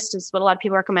Pinterest, is what a lot of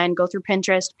people recommend. Go through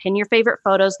Pinterest, pin your favorite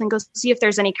photos, then go see if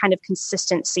there's any kind of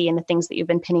consistency in the things that you've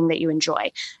been pinning that you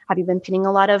enjoy. Have you been pinning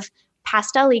a lot of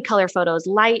pastel-y color photos,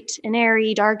 light and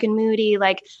airy, dark and moody?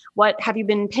 Like, what have you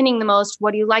been pinning the most? What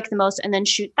do you like the most? And then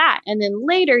shoot that. And then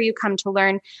later you come to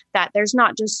learn that it's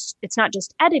not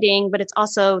just editing, but it's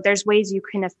also, there's ways you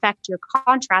can affect your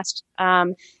contrast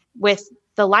with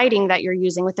the lighting that you're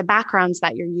using, with the backgrounds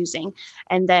that you're using.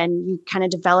 And then you kind of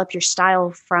develop your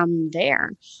style from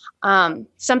there.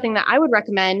 Something that I would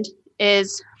recommend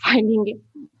is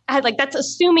that's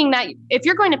assuming that if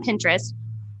you're going to Pinterest,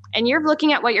 and you're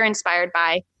looking at what you're inspired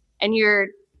by, and you're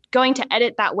going to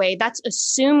edit that way, that's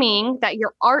assuming that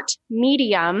your art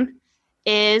medium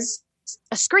is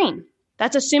a screen.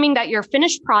 That's assuming that your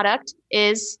finished product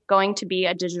is going to be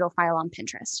a digital file on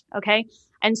Pinterest. Okay.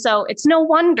 And so it's no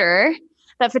wonder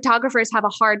that photographers have a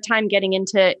hard time getting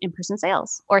into in-person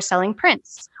sales or selling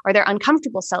prints, or they're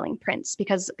uncomfortable selling prints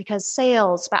because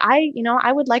sales. But I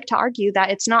would like to argue that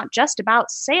it's not just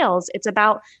about sales. It's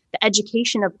about the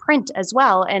education of print as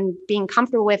well, and being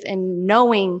comfortable with and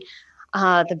knowing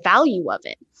the value of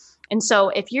it. And so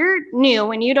if you're new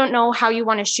and you don't know how you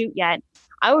want to shoot yet,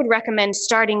 I would recommend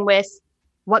starting with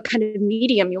what kind of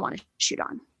medium you want to shoot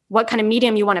on, what kind of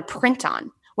medium you want to print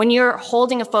on. When you're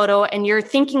holding a photo and you're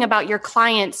thinking about your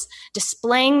clients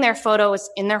displaying their photos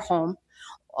in their home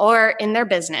or in their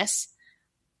business,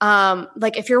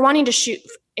 like if you're wanting to shoot,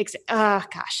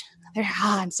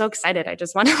 I'm so excited. I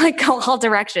just want to go all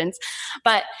directions.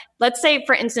 But let's say,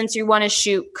 for instance, you want to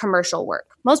shoot commercial work.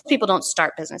 Most people don't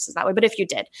start businesses that way, but if you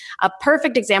did, a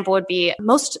perfect example would be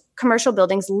most commercial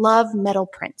buildings love metal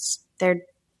prints.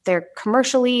 They're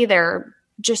commercially, they're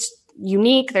just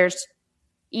unique. There's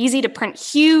easy to print,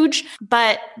 huge,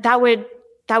 but that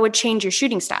would change your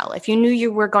shooting style. If you knew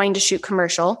you were going to shoot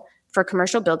commercial for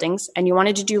commercial buildings and you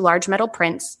wanted to do large metal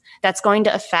prints, that's going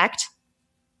to affect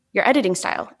your editing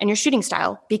style and your shooting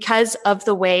style because of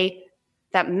the way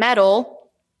that metal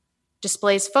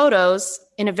displays photos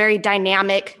in a very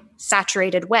dynamic,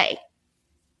 saturated way.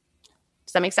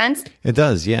 Does that make sense? It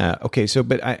does, yeah. Okay, so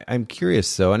but I'm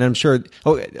curious though, and I'm sure.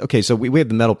 Oh, okay. So we have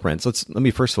the metal prints. Let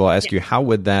me first of all ask you, how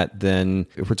would that then,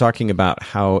 if we're talking about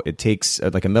how it takes,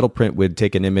 like a metal print would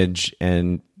take an image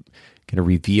and kind of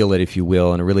reveal it, if you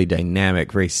will, in a really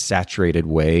dynamic, very saturated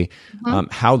way. Mm-hmm.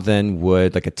 How then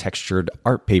would like a textured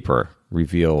art paper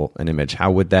reveal an image? How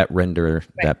would that render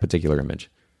that particular image?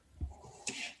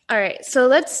 All right, so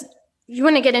you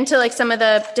want to get into like some of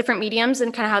the different mediums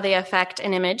and kind of how they affect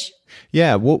an image?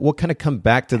 Yeah, we'll kind of come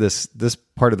back to this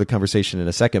part of the conversation in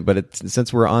a second, but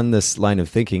since we're on this line of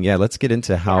thinking, let's get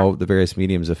into how the various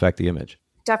mediums affect the image.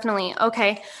 Definitely.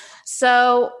 Okay.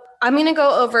 So I'm going to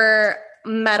go over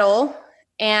metal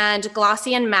and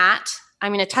glossy and matte.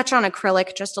 I'm going to touch on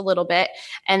acrylic just a little bit,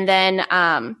 and then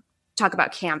talk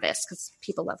about canvas because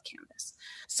people love canvas.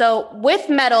 So with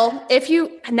metal, if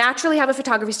you naturally have a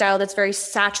photography style that's very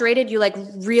saturated, you like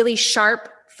really sharp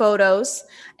photos,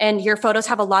 and your photos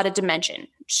have a lot of dimension,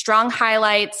 strong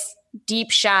highlights,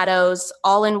 deep shadows,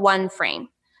 all in one frame.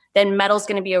 then metal's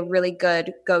going to be a really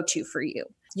good go-to for you.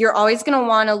 You're always going to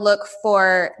want to look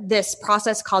for this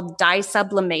process called dye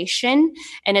sublimation.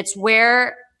 And it's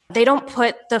where they don't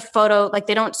put the photo, like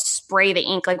they don't spray the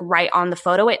ink like right on the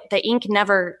photo. The ink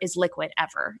never is liquid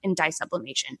ever in dye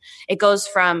sublimation. It goes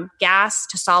from gas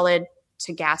to solid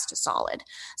to gas to solid.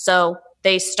 So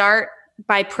they start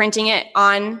by printing it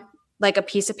on like a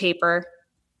piece of paper,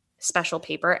 special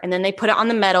paper, and then they put it on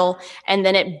the metal, and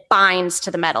then it binds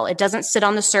to the metal. It doesn't sit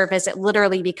on the surface. It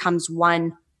literally becomes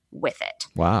one with it.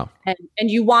 Wow.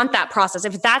 And you want that process.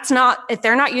 If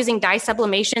they're not using dye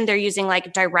sublimation, they're using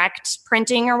like direct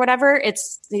printing or whatever,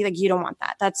 it's like, you don't want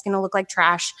that. That's going to look like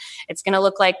trash. It's going to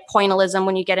look like pointillism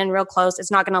when you get in real close.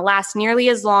 It's not going to last nearly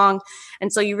as long.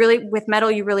 And so with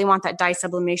metal, you really want that dye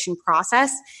sublimation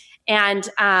process. And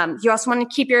you also want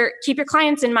to keep your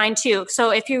clients in mind too.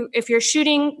 So if you're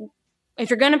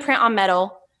going to print on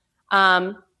metal,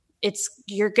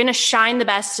 you're going to shine the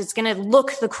best. It's going to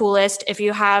look the coolest. If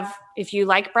you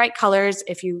like bright colors,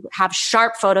 if you have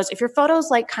sharp photos, if your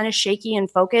photo's like kind of shaky and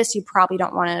focused, you probably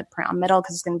don't want to print on metal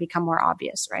because it's going to become more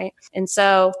obvious, right? And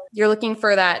so you're looking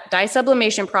for that dye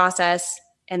sublimation process.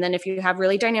 And then if you have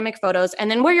really dynamic photos, and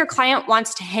then where your client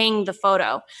wants to hang the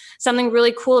photo. Something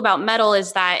really cool about metal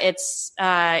is that it's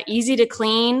easy to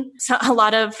clean. So a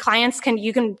lot of clients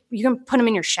you can put them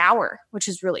in your shower, which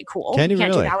is really cool. Can you can't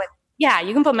really? do that with Yeah,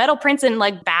 you can put metal prints in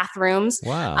like bathrooms,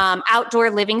 wow. Outdoor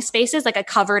living spaces, like a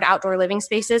covered outdoor living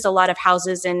spaces. A lot of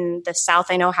houses in the South,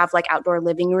 I know, have like outdoor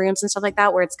living rooms and stuff like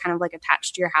that, where it's kind of like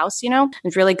attached to your house, you know?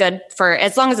 It's really good for,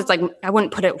 as long as it's like, I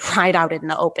wouldn't put it right out in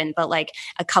the open, but like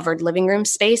a covered living room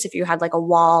space. If you had like a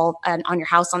wall on your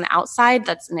house on the outside,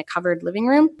 that's in a covered living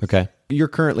room. Okay. You're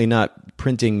currently not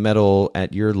printing metal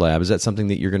at your lab. Is that something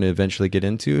that you're going to eventually get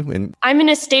into? And I'm in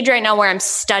a stage right now where I'm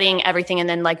studying everything, and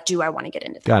then like, do I want to get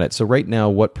into that? Got it. So right now,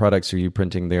 what products are you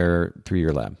printing there through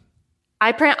your lab?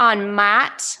 I print on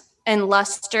matte and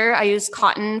luster. I use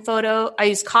cotton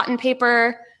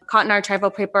paper, cotton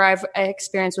archival paper. I've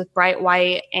experienced with bright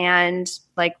white and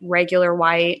like regular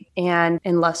white and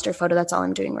in luster photo. That's all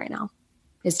I'm doing right now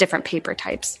is different paper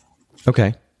types.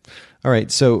 Okay. All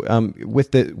right. So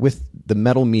with the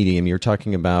metal medium, you're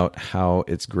talking about how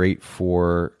it's great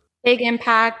for big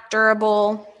impact,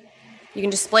 durable. You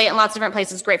can display it in lots of different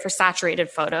places. Great for saturated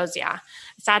photos. Yeah.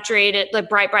 Saturated, like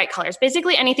bright colors.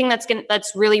 Basically anything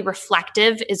that's really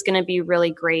reflective is going to be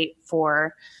really great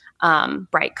for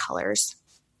bright colors.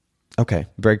 Okay.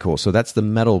 Very cool. So that's the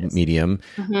metal medium.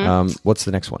 Mm-hmm. What's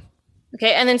the next one?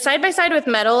 Okay. And then side by side with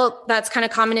metal, that's kind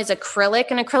of common is acrylic.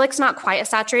 And acrylic's not quite as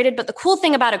saturated, but the cool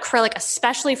thing about acrylic,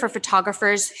 especially for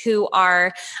photographers who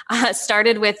are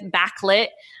started with backlit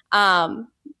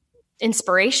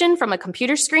inspiration from a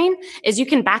computer screen, is you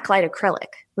can backlight acrylic,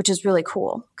 which is really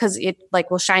cool because it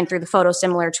like will shine through the photo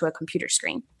similar to a computer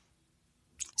screen.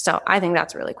 So I think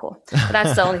that's really cool. But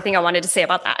that's the only thing I wanted to say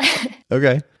about that.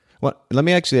 Okay. Well, let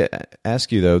me actually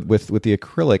ask you though, with the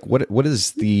acrylic, what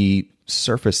is the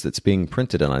surface that's being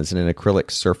printed on? Is it an acrylic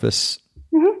surface?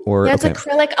 Mm-hmm. Or yeah, it's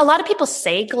acrylic. A lot of people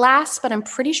say glass, but I'm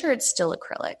pretty sure it's still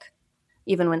acrylic,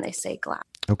 even when they say glass.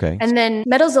 Okay. And then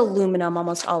metal's aluminum.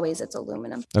 Almost always it's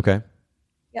aluminum. Okay.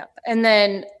 Yep. And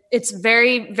then it's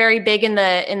very, very big in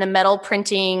the metal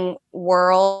printing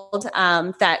world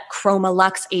that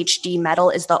Chroma-Lux HD metal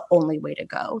is the only way to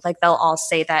go. Like they'll all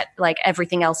say that like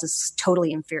everything else is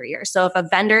totally inferior. So if a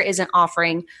vendor isn't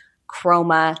offering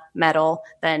Chroma metal,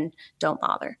 then don't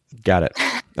bother. Got it.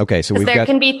 Okay. So there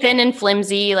can be thin and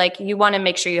flimsy. Like you want to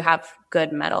make sure you have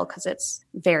good metal because it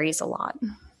varies a lot.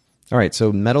 All right.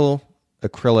 So metal,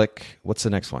 acrylic. What's the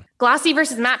next one? Glossy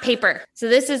versus matte paper. So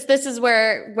this is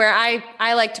where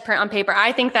I like to print on paper.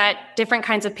 I think that different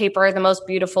kinds of paper are the most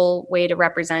beautiful way to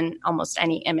represent almost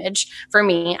any image. For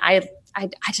me, I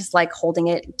just like holding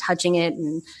it, touching it,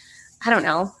 and I don't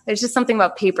know. There's just something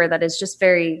about paper that is just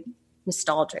very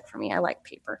nostalgic for me. I like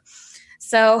paper.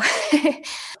 So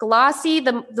glossy,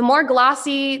 the more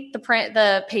glossy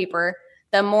the paper,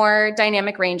 the more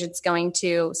dynamic range it's going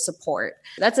to support.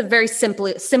 That's a very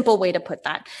simple way to put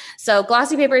that. So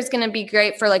glossy paper is going to be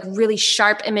great for like really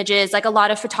sharp images. Like a lot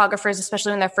of photographers,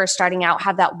 especially when they're first starting out,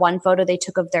 have that one photo they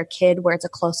took of their kid where it's a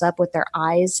close up with their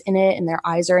eyes in it and their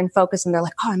eyes are in focus and they're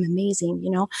like, oh, I'm amazing.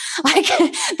 You know, like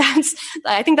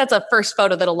I think that's a first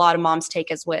photo that a lot of moms take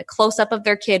is with close up of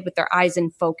their kid with their eyes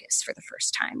in focus for the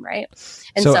first time. Right.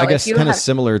 And so I guess kind of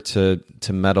similar to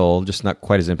metal, just not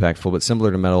quite as impactful, but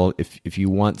similar to metal. If you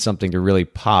want something to really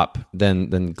pop,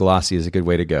 then glossy is a good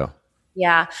way to go.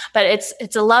 Yeah, but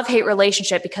it's a love-hate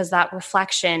relationship because that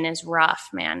reflection is rough,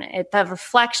 man. The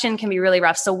reflection can be really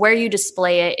rough. So where you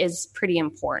display it is pretty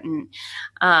important.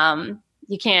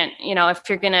 You can't, if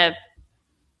you're going to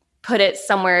put it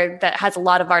somewhere that has a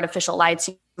lot of artificial lights,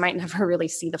 you might never really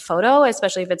see the photo,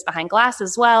 especially if it's behind glass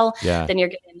as well. Yeah. Then you're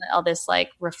getting all this like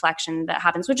reflection that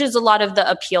happens, which is a lot of the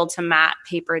appeal to matte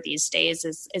paper these days,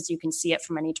 is you can see it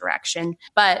from any direction.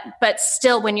 But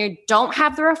still, when you don't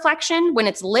have the reflection, when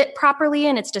it's lit properly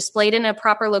and it's displayed in a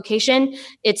proper location,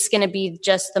 it's going to be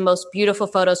just the most beautiful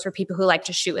photos for people who like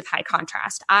to shoot with high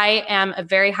contrast. I am a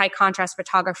very high contrast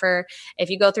photographer. If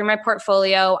you go through my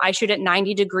portfolio, I shoot at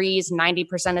 90 degrees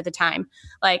 90% of the time.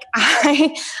 Like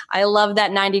I love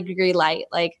that 90-degree light,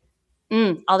 like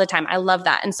all the time. I love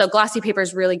that. And so glossy paper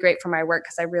is really great for my work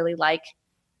because I really like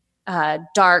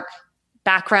dark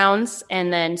backgrounds.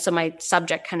 And then so my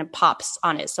subject kind of pops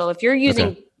on it. So if you're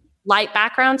using light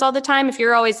backgrounds all the time, if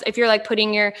you're like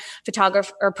putting your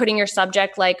photographer or putting your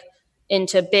subject like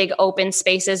into big open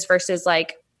spaces versus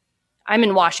like, I'm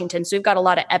in Washington, so we've got a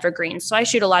lot of evergreens. So I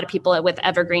shoot a lot of people with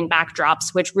evergreen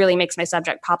backdrops, which really makes my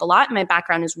subject pop a lot. My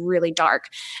background is really dark.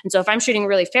 And so if I'm shooting a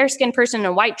really fair-skinned person in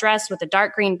a white dress with a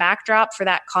dark green backdrop for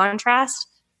that contrast,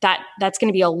 that's going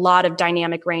to be a lot of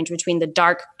dynamic range between the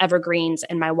dark evergreens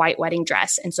and my white wedding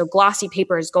dress. And so glossy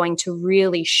paper is going to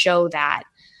really show that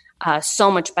so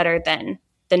much better than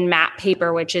matte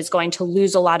paper, which is going to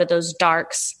lose a lot of those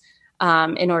darks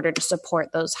in order to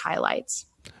support those highlights.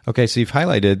 Okay, so you've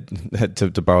highlighted,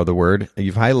 to borrow the word,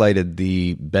 you've highlighted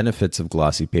the benefits of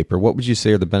glossy paper. What would you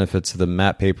say are the benefits of the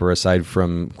matte paper aside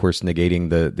from, of course,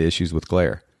 negating the issues with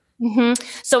glare? Mm-hmm.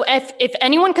 So if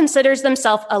anyone considers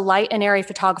themselves a light and airy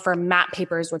photographer, matte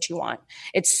paper is what you want.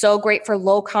 It's so great for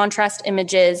low contrast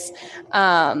images.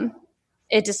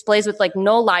 It displays with like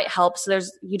no light help. So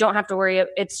you don't have to worry.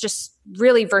 It's just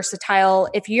really versatile.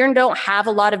 If you don't have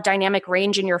a lot of dynamic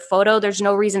range in your photo, there's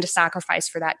no reason to sacrifice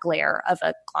for that glare of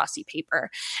a glossy paper.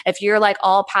 If you're like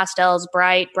all pastels,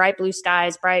 bright blue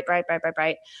skies, bright,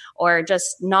 or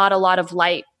just not a lot of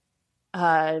light,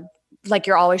 like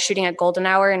you're always shooting at golden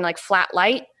hour and like flat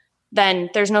light, then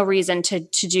there's no reason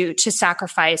to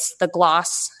sacrifice the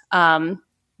gloss,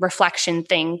 reflection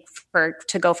thing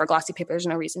to go for glossy paper. There's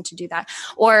no reason to do that.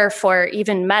 Or for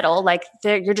even metal, like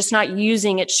you're just not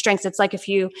using its strengths. It's like if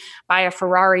you buy a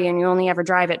Ferrari and you only ever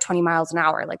drive at 20 miles an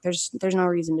hour, like there's no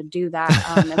reason to do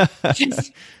that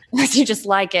unless you just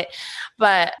like it.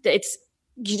 But it's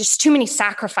just too many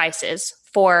sacrifices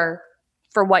for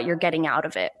what you're getting out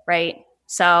of it, right?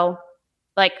 So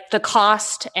like the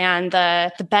cost and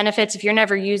the benefits, if you're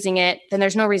never using it, then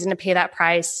there's no reason to pay that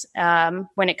price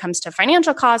when it comes to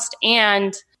financial cost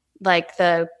and like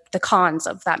the cons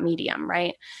of that medium,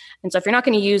 right? And so if you're not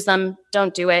going to use them,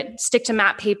 don't do it. Stick to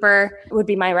matte paper would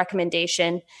be my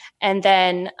recommendation. And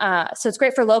then, so it's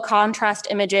great for low contrast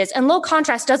images. And low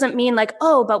contrast doesn't mean like,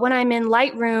 oh, but when I'm in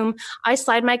Lightroom, I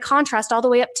slide my contrast all the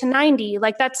way up to 90.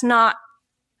 Like that's not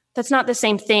the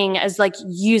same thing as like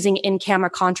using in-camera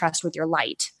contrast with your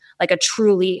light, like a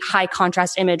truly high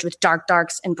contrast image with dark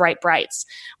darks and bright brights.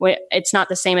 It's not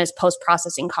the same as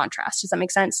post-processing contrast. Does that make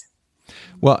sense?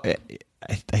 Well,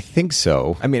 I think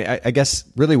so. I mean, I guess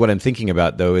really what I'm thinking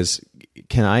about though is,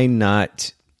 can I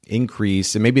not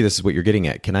increase, and maybe this is what you're getting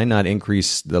at, can I not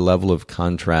increase the level of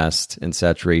contrast and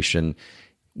saturation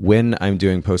when I'm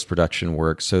doing post-production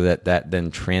work so that then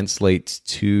translates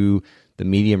to the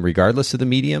medium regardless of the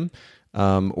medium?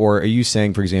 Or are you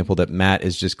saying, for example, that matte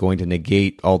is just going to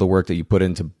negate all the work that you put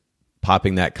into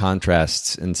popping that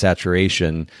contrast and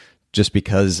saturation just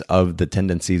because of the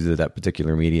tendencies of that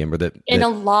particular medium? Or in a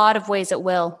lot of ways it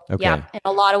will. Okay. Yeah, in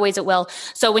a lot of ways it will.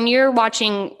 So when you're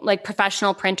watching like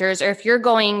professional printers, or if you're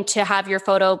going to have your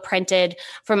photo printed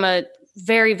from a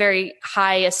very, very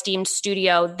high esteemed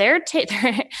studio, they're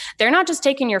not just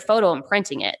taking your photo and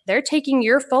printing it. They're taking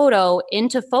your photo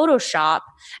into Photoshop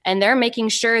and they're making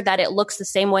sure that it looks the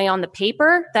same way on the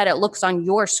paper that it looks on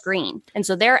your screen. And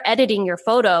so they're editing your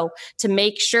photo to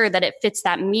make sure that it fits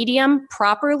that medium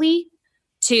properly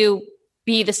to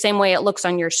be the same way it looks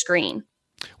on your screen.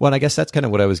 Well, and I guess that's kind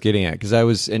of what I was getting at,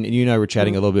 because and you and I were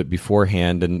chatting a little bit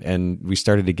beforehand, and we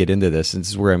started to get into this, and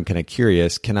this is where I'm kind of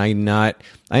curious. I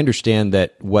understand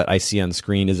that what I see on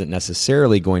screen isn't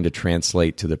necessarily going to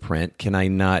translate to the print. Can I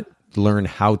not learn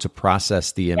how to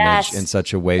process the image in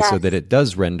such a way so that it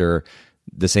does render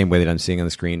the same way that I'm seeing on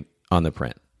the screen on the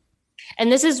print?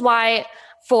 And this is why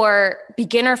for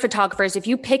beginner photographers, if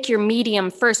you pick your medium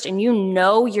first and you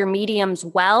know your mediums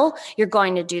well, you're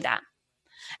going to do that.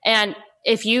 And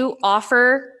if you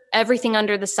offer everything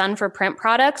under the sun for print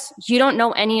products, you don't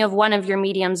know any of one of your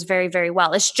mediums very, very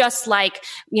well. It's just like,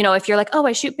 if you're like, oh,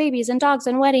 I shoot babies and dogs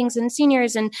and weddings and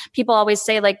seniors, and people always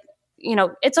say like,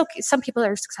 it's okay. Some people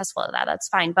are successful at that. That's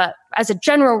fine. But as a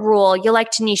general rule, you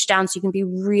like to niche down so you can be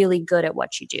really good at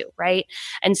what you do, right?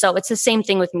 And so it's the same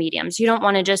thing with mediums. You don't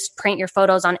want to just print your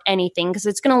photos on anything because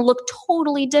it's going to look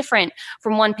totally different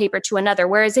from one paper to another.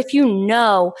 Whereas if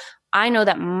I know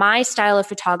that my style of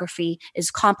photography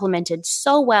is complemented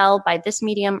so well by this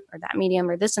medium or that medium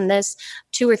or this and this,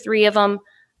 2 or 3 of them,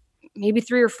 maybe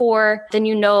 3 or 4, then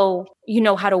you know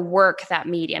how to work that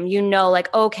medium.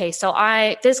 Like, okay, so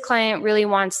this client really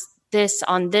wants this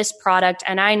on this product,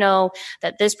 and I know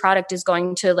that this product is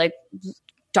going to like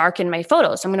darken my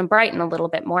photos. So I'm going to brighten a little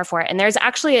bit more for it. And there's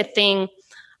actually a thing,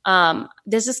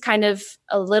 this is kind of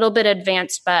a little bit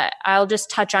advanced, but I'll just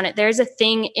touch on it. There's a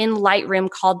thing in Lightroom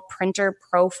called printer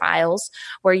profiles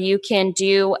where you can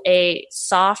do a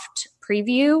soft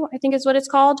preview, I think is what it's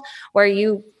called, where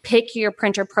you pick your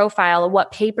printer profile,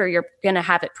 what paper you're going to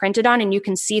have it printed on, and you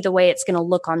can see the way it's going to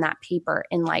look on that paper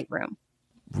in Lightroom.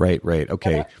 Right.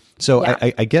 Okay. So yeah.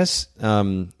 I guess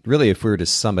really, if we were to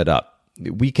sum it up,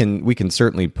 we can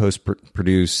certainly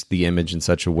produce the image in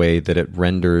such a way that it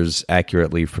renders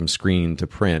accurately from screen to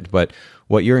print. But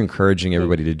what you're encouraging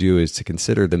everybody to do is to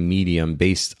consider the medium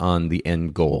based on the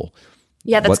end goal.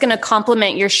 Yeah, that's going to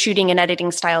complement your shooting and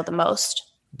editing style the most.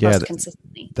 Yeah,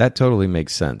 consistently. That totally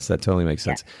makes sense.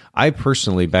 Yeah. I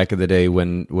personally, back in the day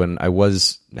when I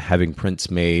was having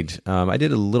prints made, I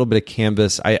did a little bit of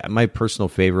canvas. My personal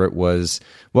favorite was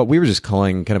what we were just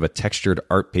calling kind of a textured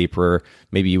art paper.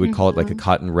 Maybe you would call it like a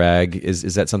cotton rag.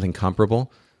 Is that something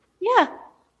comparable? Yeah.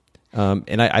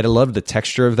 And I love the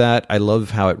texture of that. I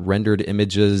love how it rendered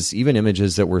images, even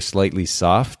images that were slightly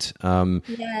soft.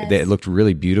 It looked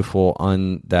really beautiful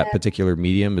on that particular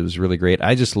medium. It was really great.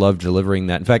 I just loved delivering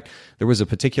that. In fact, there was a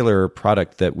particular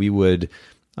product that we would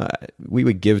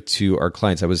give to our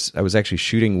clients. I was actually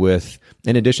shooting with,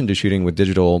 in addition to shooting with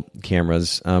digital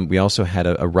cameras, we also had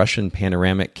a Russian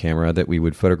panoramic camera that we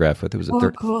would photograph with. It was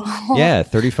a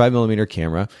 35 millimeter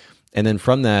camera. And then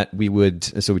from that, we'd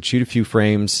shoot a few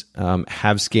frames,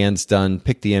 have scans done,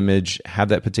 pick the image, have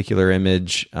that particular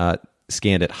image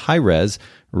scanned at high res,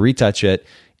 retouch it,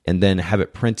 and then have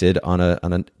it printed on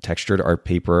a textured art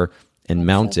paper and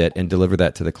mount it and deliver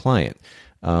that to the client.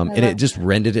 And it just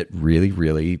rendered it really,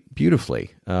 really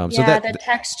beautifully. The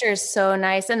texture is so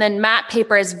nice. And then matte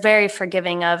paper is very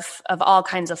forgiving of all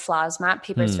kinds of flaws. Matte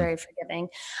paper is very forgiving.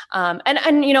 And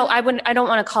I don't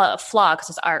want to call it a flaw because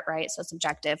it's art, right? So it's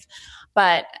objective.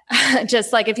 But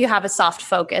just like if you have a soft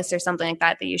focus or something like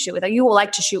that you shoot with, you will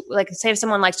like to shoot, like say if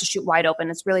someone likes to shoot wide open,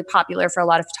 it's really popular for a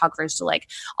lot of photographers to like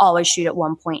always shoot at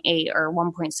 1.8 or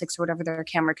 1.6 or whatever their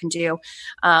camera can do.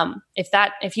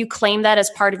 If you claim that as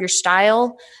part of your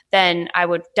style, then I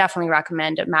would definitely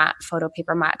recommend a matte photo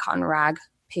paper, matte cotton rag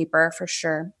paper for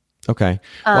sure. Okay.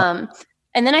 And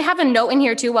then I have a note in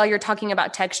here too, while you're talking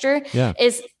about texture,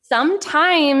 is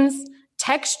sometimes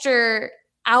texture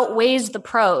outweighs the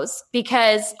pros,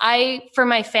 because for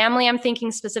my family, I'm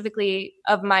thinking specifically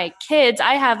of my kids.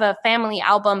 I have a family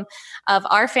album of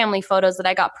our family photos that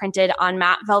I got printed on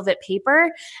matte velvet paper.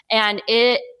 And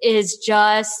it is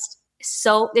just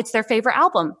it's their favorite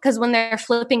album, because when they're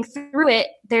flipping through it,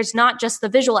 there's not just the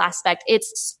visual aspect,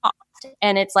 it's soft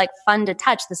and it's like fun to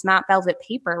touch, this matte velvet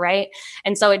paper, right?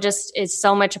 And so it just is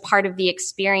so much a part of the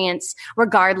experience,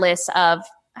 regardless of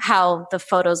how the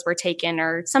photos were taken,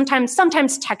 or sometimes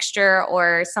texture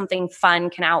or something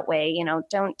fun can outweigh,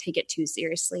 don't take it too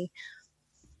seriously.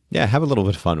 Yeah, have a little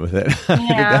bit of fun with it. I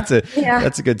think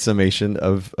that's a good summation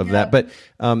of that. But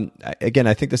again,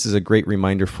 I think this is a great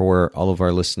reminder for all of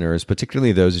our listeners,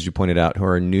 particularly those, as you pointed out, who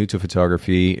are newer to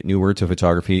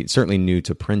photography, certainly new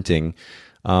to printing.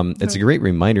 It's a great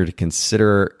reminder to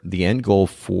consider the end goal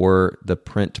for the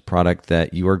print product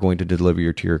that you are going to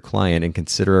deliver to your client, and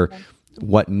consider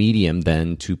what medium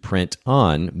then to print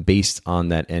on based on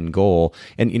that end goal.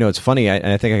 And it's funny,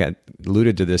 I think I got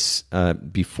alluded to this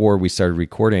before we started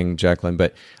recording, Jacqueline,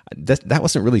 but that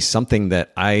wasn't really something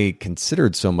that I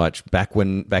considered so much back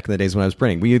in the days when I was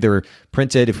printing. We either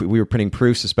printed, if we were printing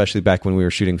proofs, especially back when we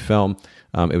were shooting film,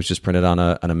 it was just printed on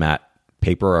a matte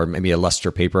paper or maybe a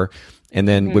luster paper. And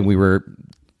then when we were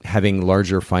having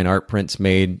larger fine art prints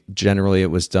made, generally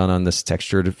it was done on this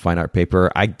textured fine art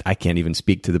paper. I can't even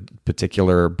speak to the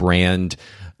particular brand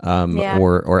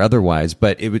or otherwise,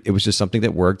 but it was just something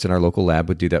that worked, and our local lab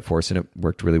would do that for us, and it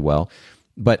worked really well.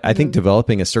 But I think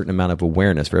developing a certain amount of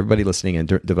awareness for everybody listening and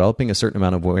developing a certain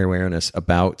amount of awareness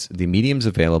about the mediums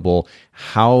available,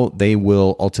 how they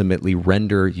will ultimately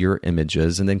render your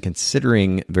images, and then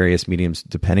considering various mediums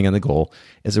depending on the goal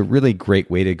is a really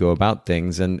great way to go about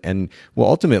things and will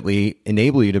ultimately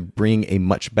enable you to bring a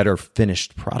much better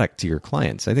finished product to your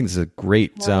clients. I think this is a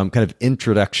great kind of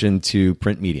introduction to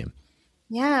print medium.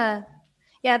 Yeah.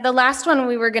 Yeah. The last one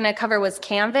we were going to cover was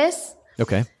Canvas.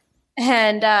 Okay.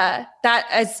 And that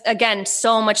is, again,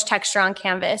 so much texture on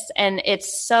Canvas, and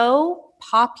it's so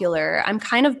popular. I'm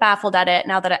kind of baffled at it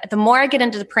now that the more I get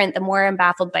into the print, the more I'm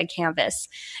baffled by Canvas.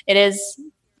 It's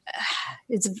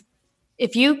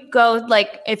if you go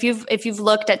if you've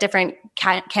looked at different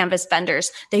Canvas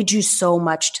vendors, they do so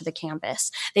much to the canvas.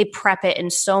 They prep it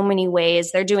in so many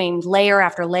ways. They're doing layer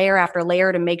after layer after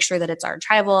layer to make sure that it's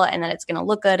archival and that it's going to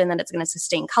look good and that it's going to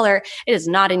sustain color. It is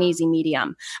not an easy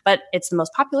medium, but it's the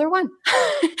most popular one,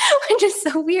 which is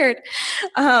so weird.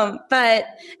 But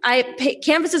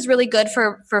Canvas is really good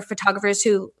for photographers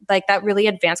who like that really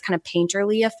advanced kind of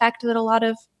painterly effect that a lot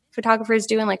of photographers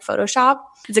do in like Photoshop.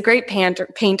 It's a great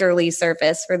painterly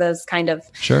surface for those kind of.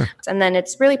 Sure. And then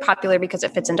it's really popular because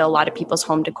it fits into a lot of people's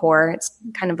home decor. It's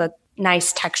kind of a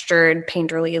nice textured,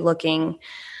 painterly looking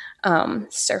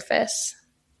surface.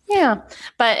 Yeah.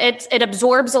 But it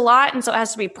absorbs a lot. And so it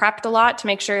has to be prepped a lot to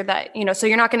make sure that, so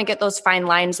you're not going to get those fine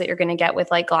lines that you're going to get with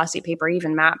like glossy paper,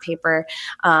 even matte paper,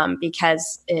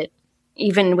 because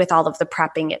even with all of the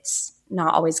prepping, it's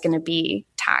not always going to be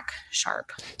tack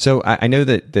sharp. So I know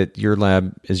that your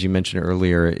lab, as you mentioned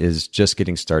earlier, is just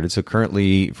getting started. So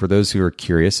currently, for those who are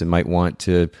curious and might want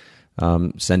to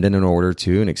send in an order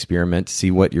to and experiment to see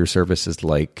what your service is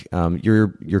like,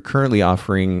 you're currently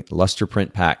offering luster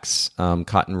print packs,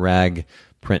 cotton rag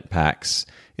print packs.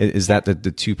 Is that the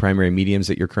two primary mediums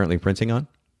that you're currently printing on?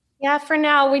 Yeah, for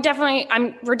now, we're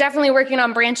definitely working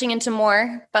on branching into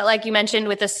more. But like you mentioned,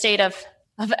 with the state of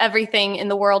everything in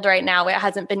the world right now, it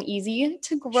hasn't been easy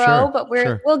to grow, but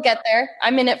we'll get there.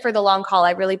 I'm in it for the long haul.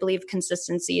 I really believe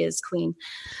consistency is queen.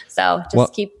 So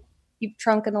just keep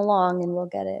trunking along and we'll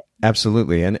get it.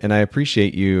 Absolutely. And I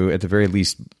appreciate you at the very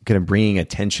least kind of bringing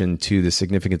attention to the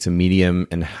significance of medium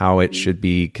and how it should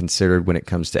be considered when it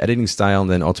comes to editing style.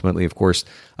 And then ultimately, of course,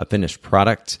 a finished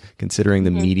product, considering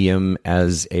the medium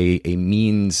as a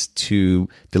means to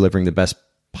delivering the best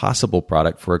possible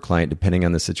product for a client, depending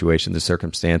on the situation, the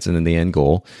circumstance, and then the end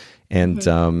goal. And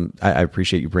I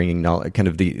appreciate you bringing kind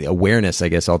of the awareness, I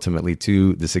guess, ultimately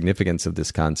to the significance of this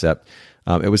concept.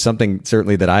 It was something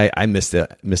certainly that I missed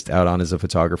out on as a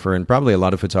photographer, and probably a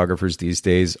lot of photographers these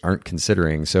days aren't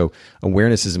considering. So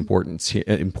awareness is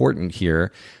important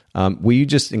here. Will you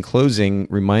just, in closing,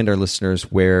 remind our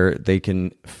listeners where they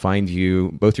can find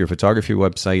you, both your photography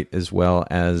website as well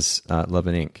as Love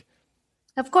and Ink?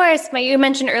 Of course. You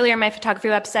mentioned earlier, my photography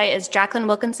website is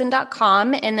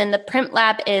JacquelineWilkinson.com. And then the print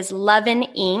lab is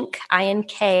loveandink,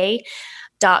 INK.co,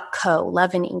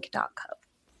 loveandink.co.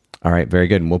 All right. Very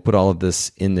good. And we'll put all of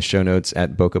this in the show notes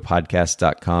at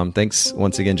bokehpodcast.com. Thanks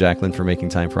once again, Jacqueline, for making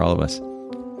time for all of us.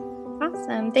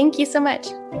 Awesome. Thank you so much.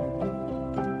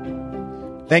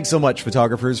 Thanks so much,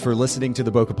 photographers, for listening to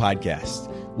the Bokeh Podcast.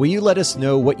 Will you let us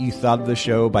know what you thought of the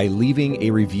show by leaving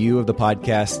a review of the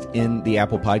podcast in the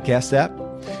Apple Podcast app?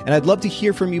 And I'd love to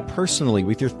hear from you personally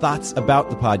with your thoughts about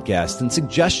the podcast and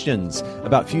suggestions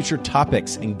about future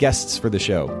topics and guests for the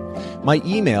show. My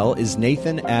email is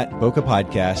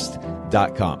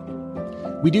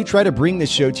nathan@bokehpodcast.com. We do try to bring this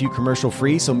show to you commercial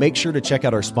free, so make sure to check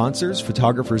out our sponsors,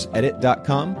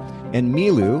 photographersedit.com and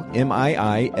Miilu,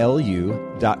 MIILU.com.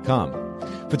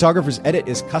 Photographer's Edit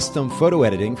is custom photo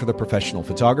editing for the professional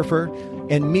photographer,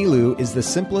 and Miilu is the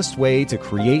simplest way to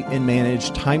create and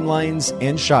manage timelines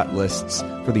and shot lists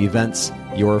for the events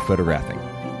you're photographing.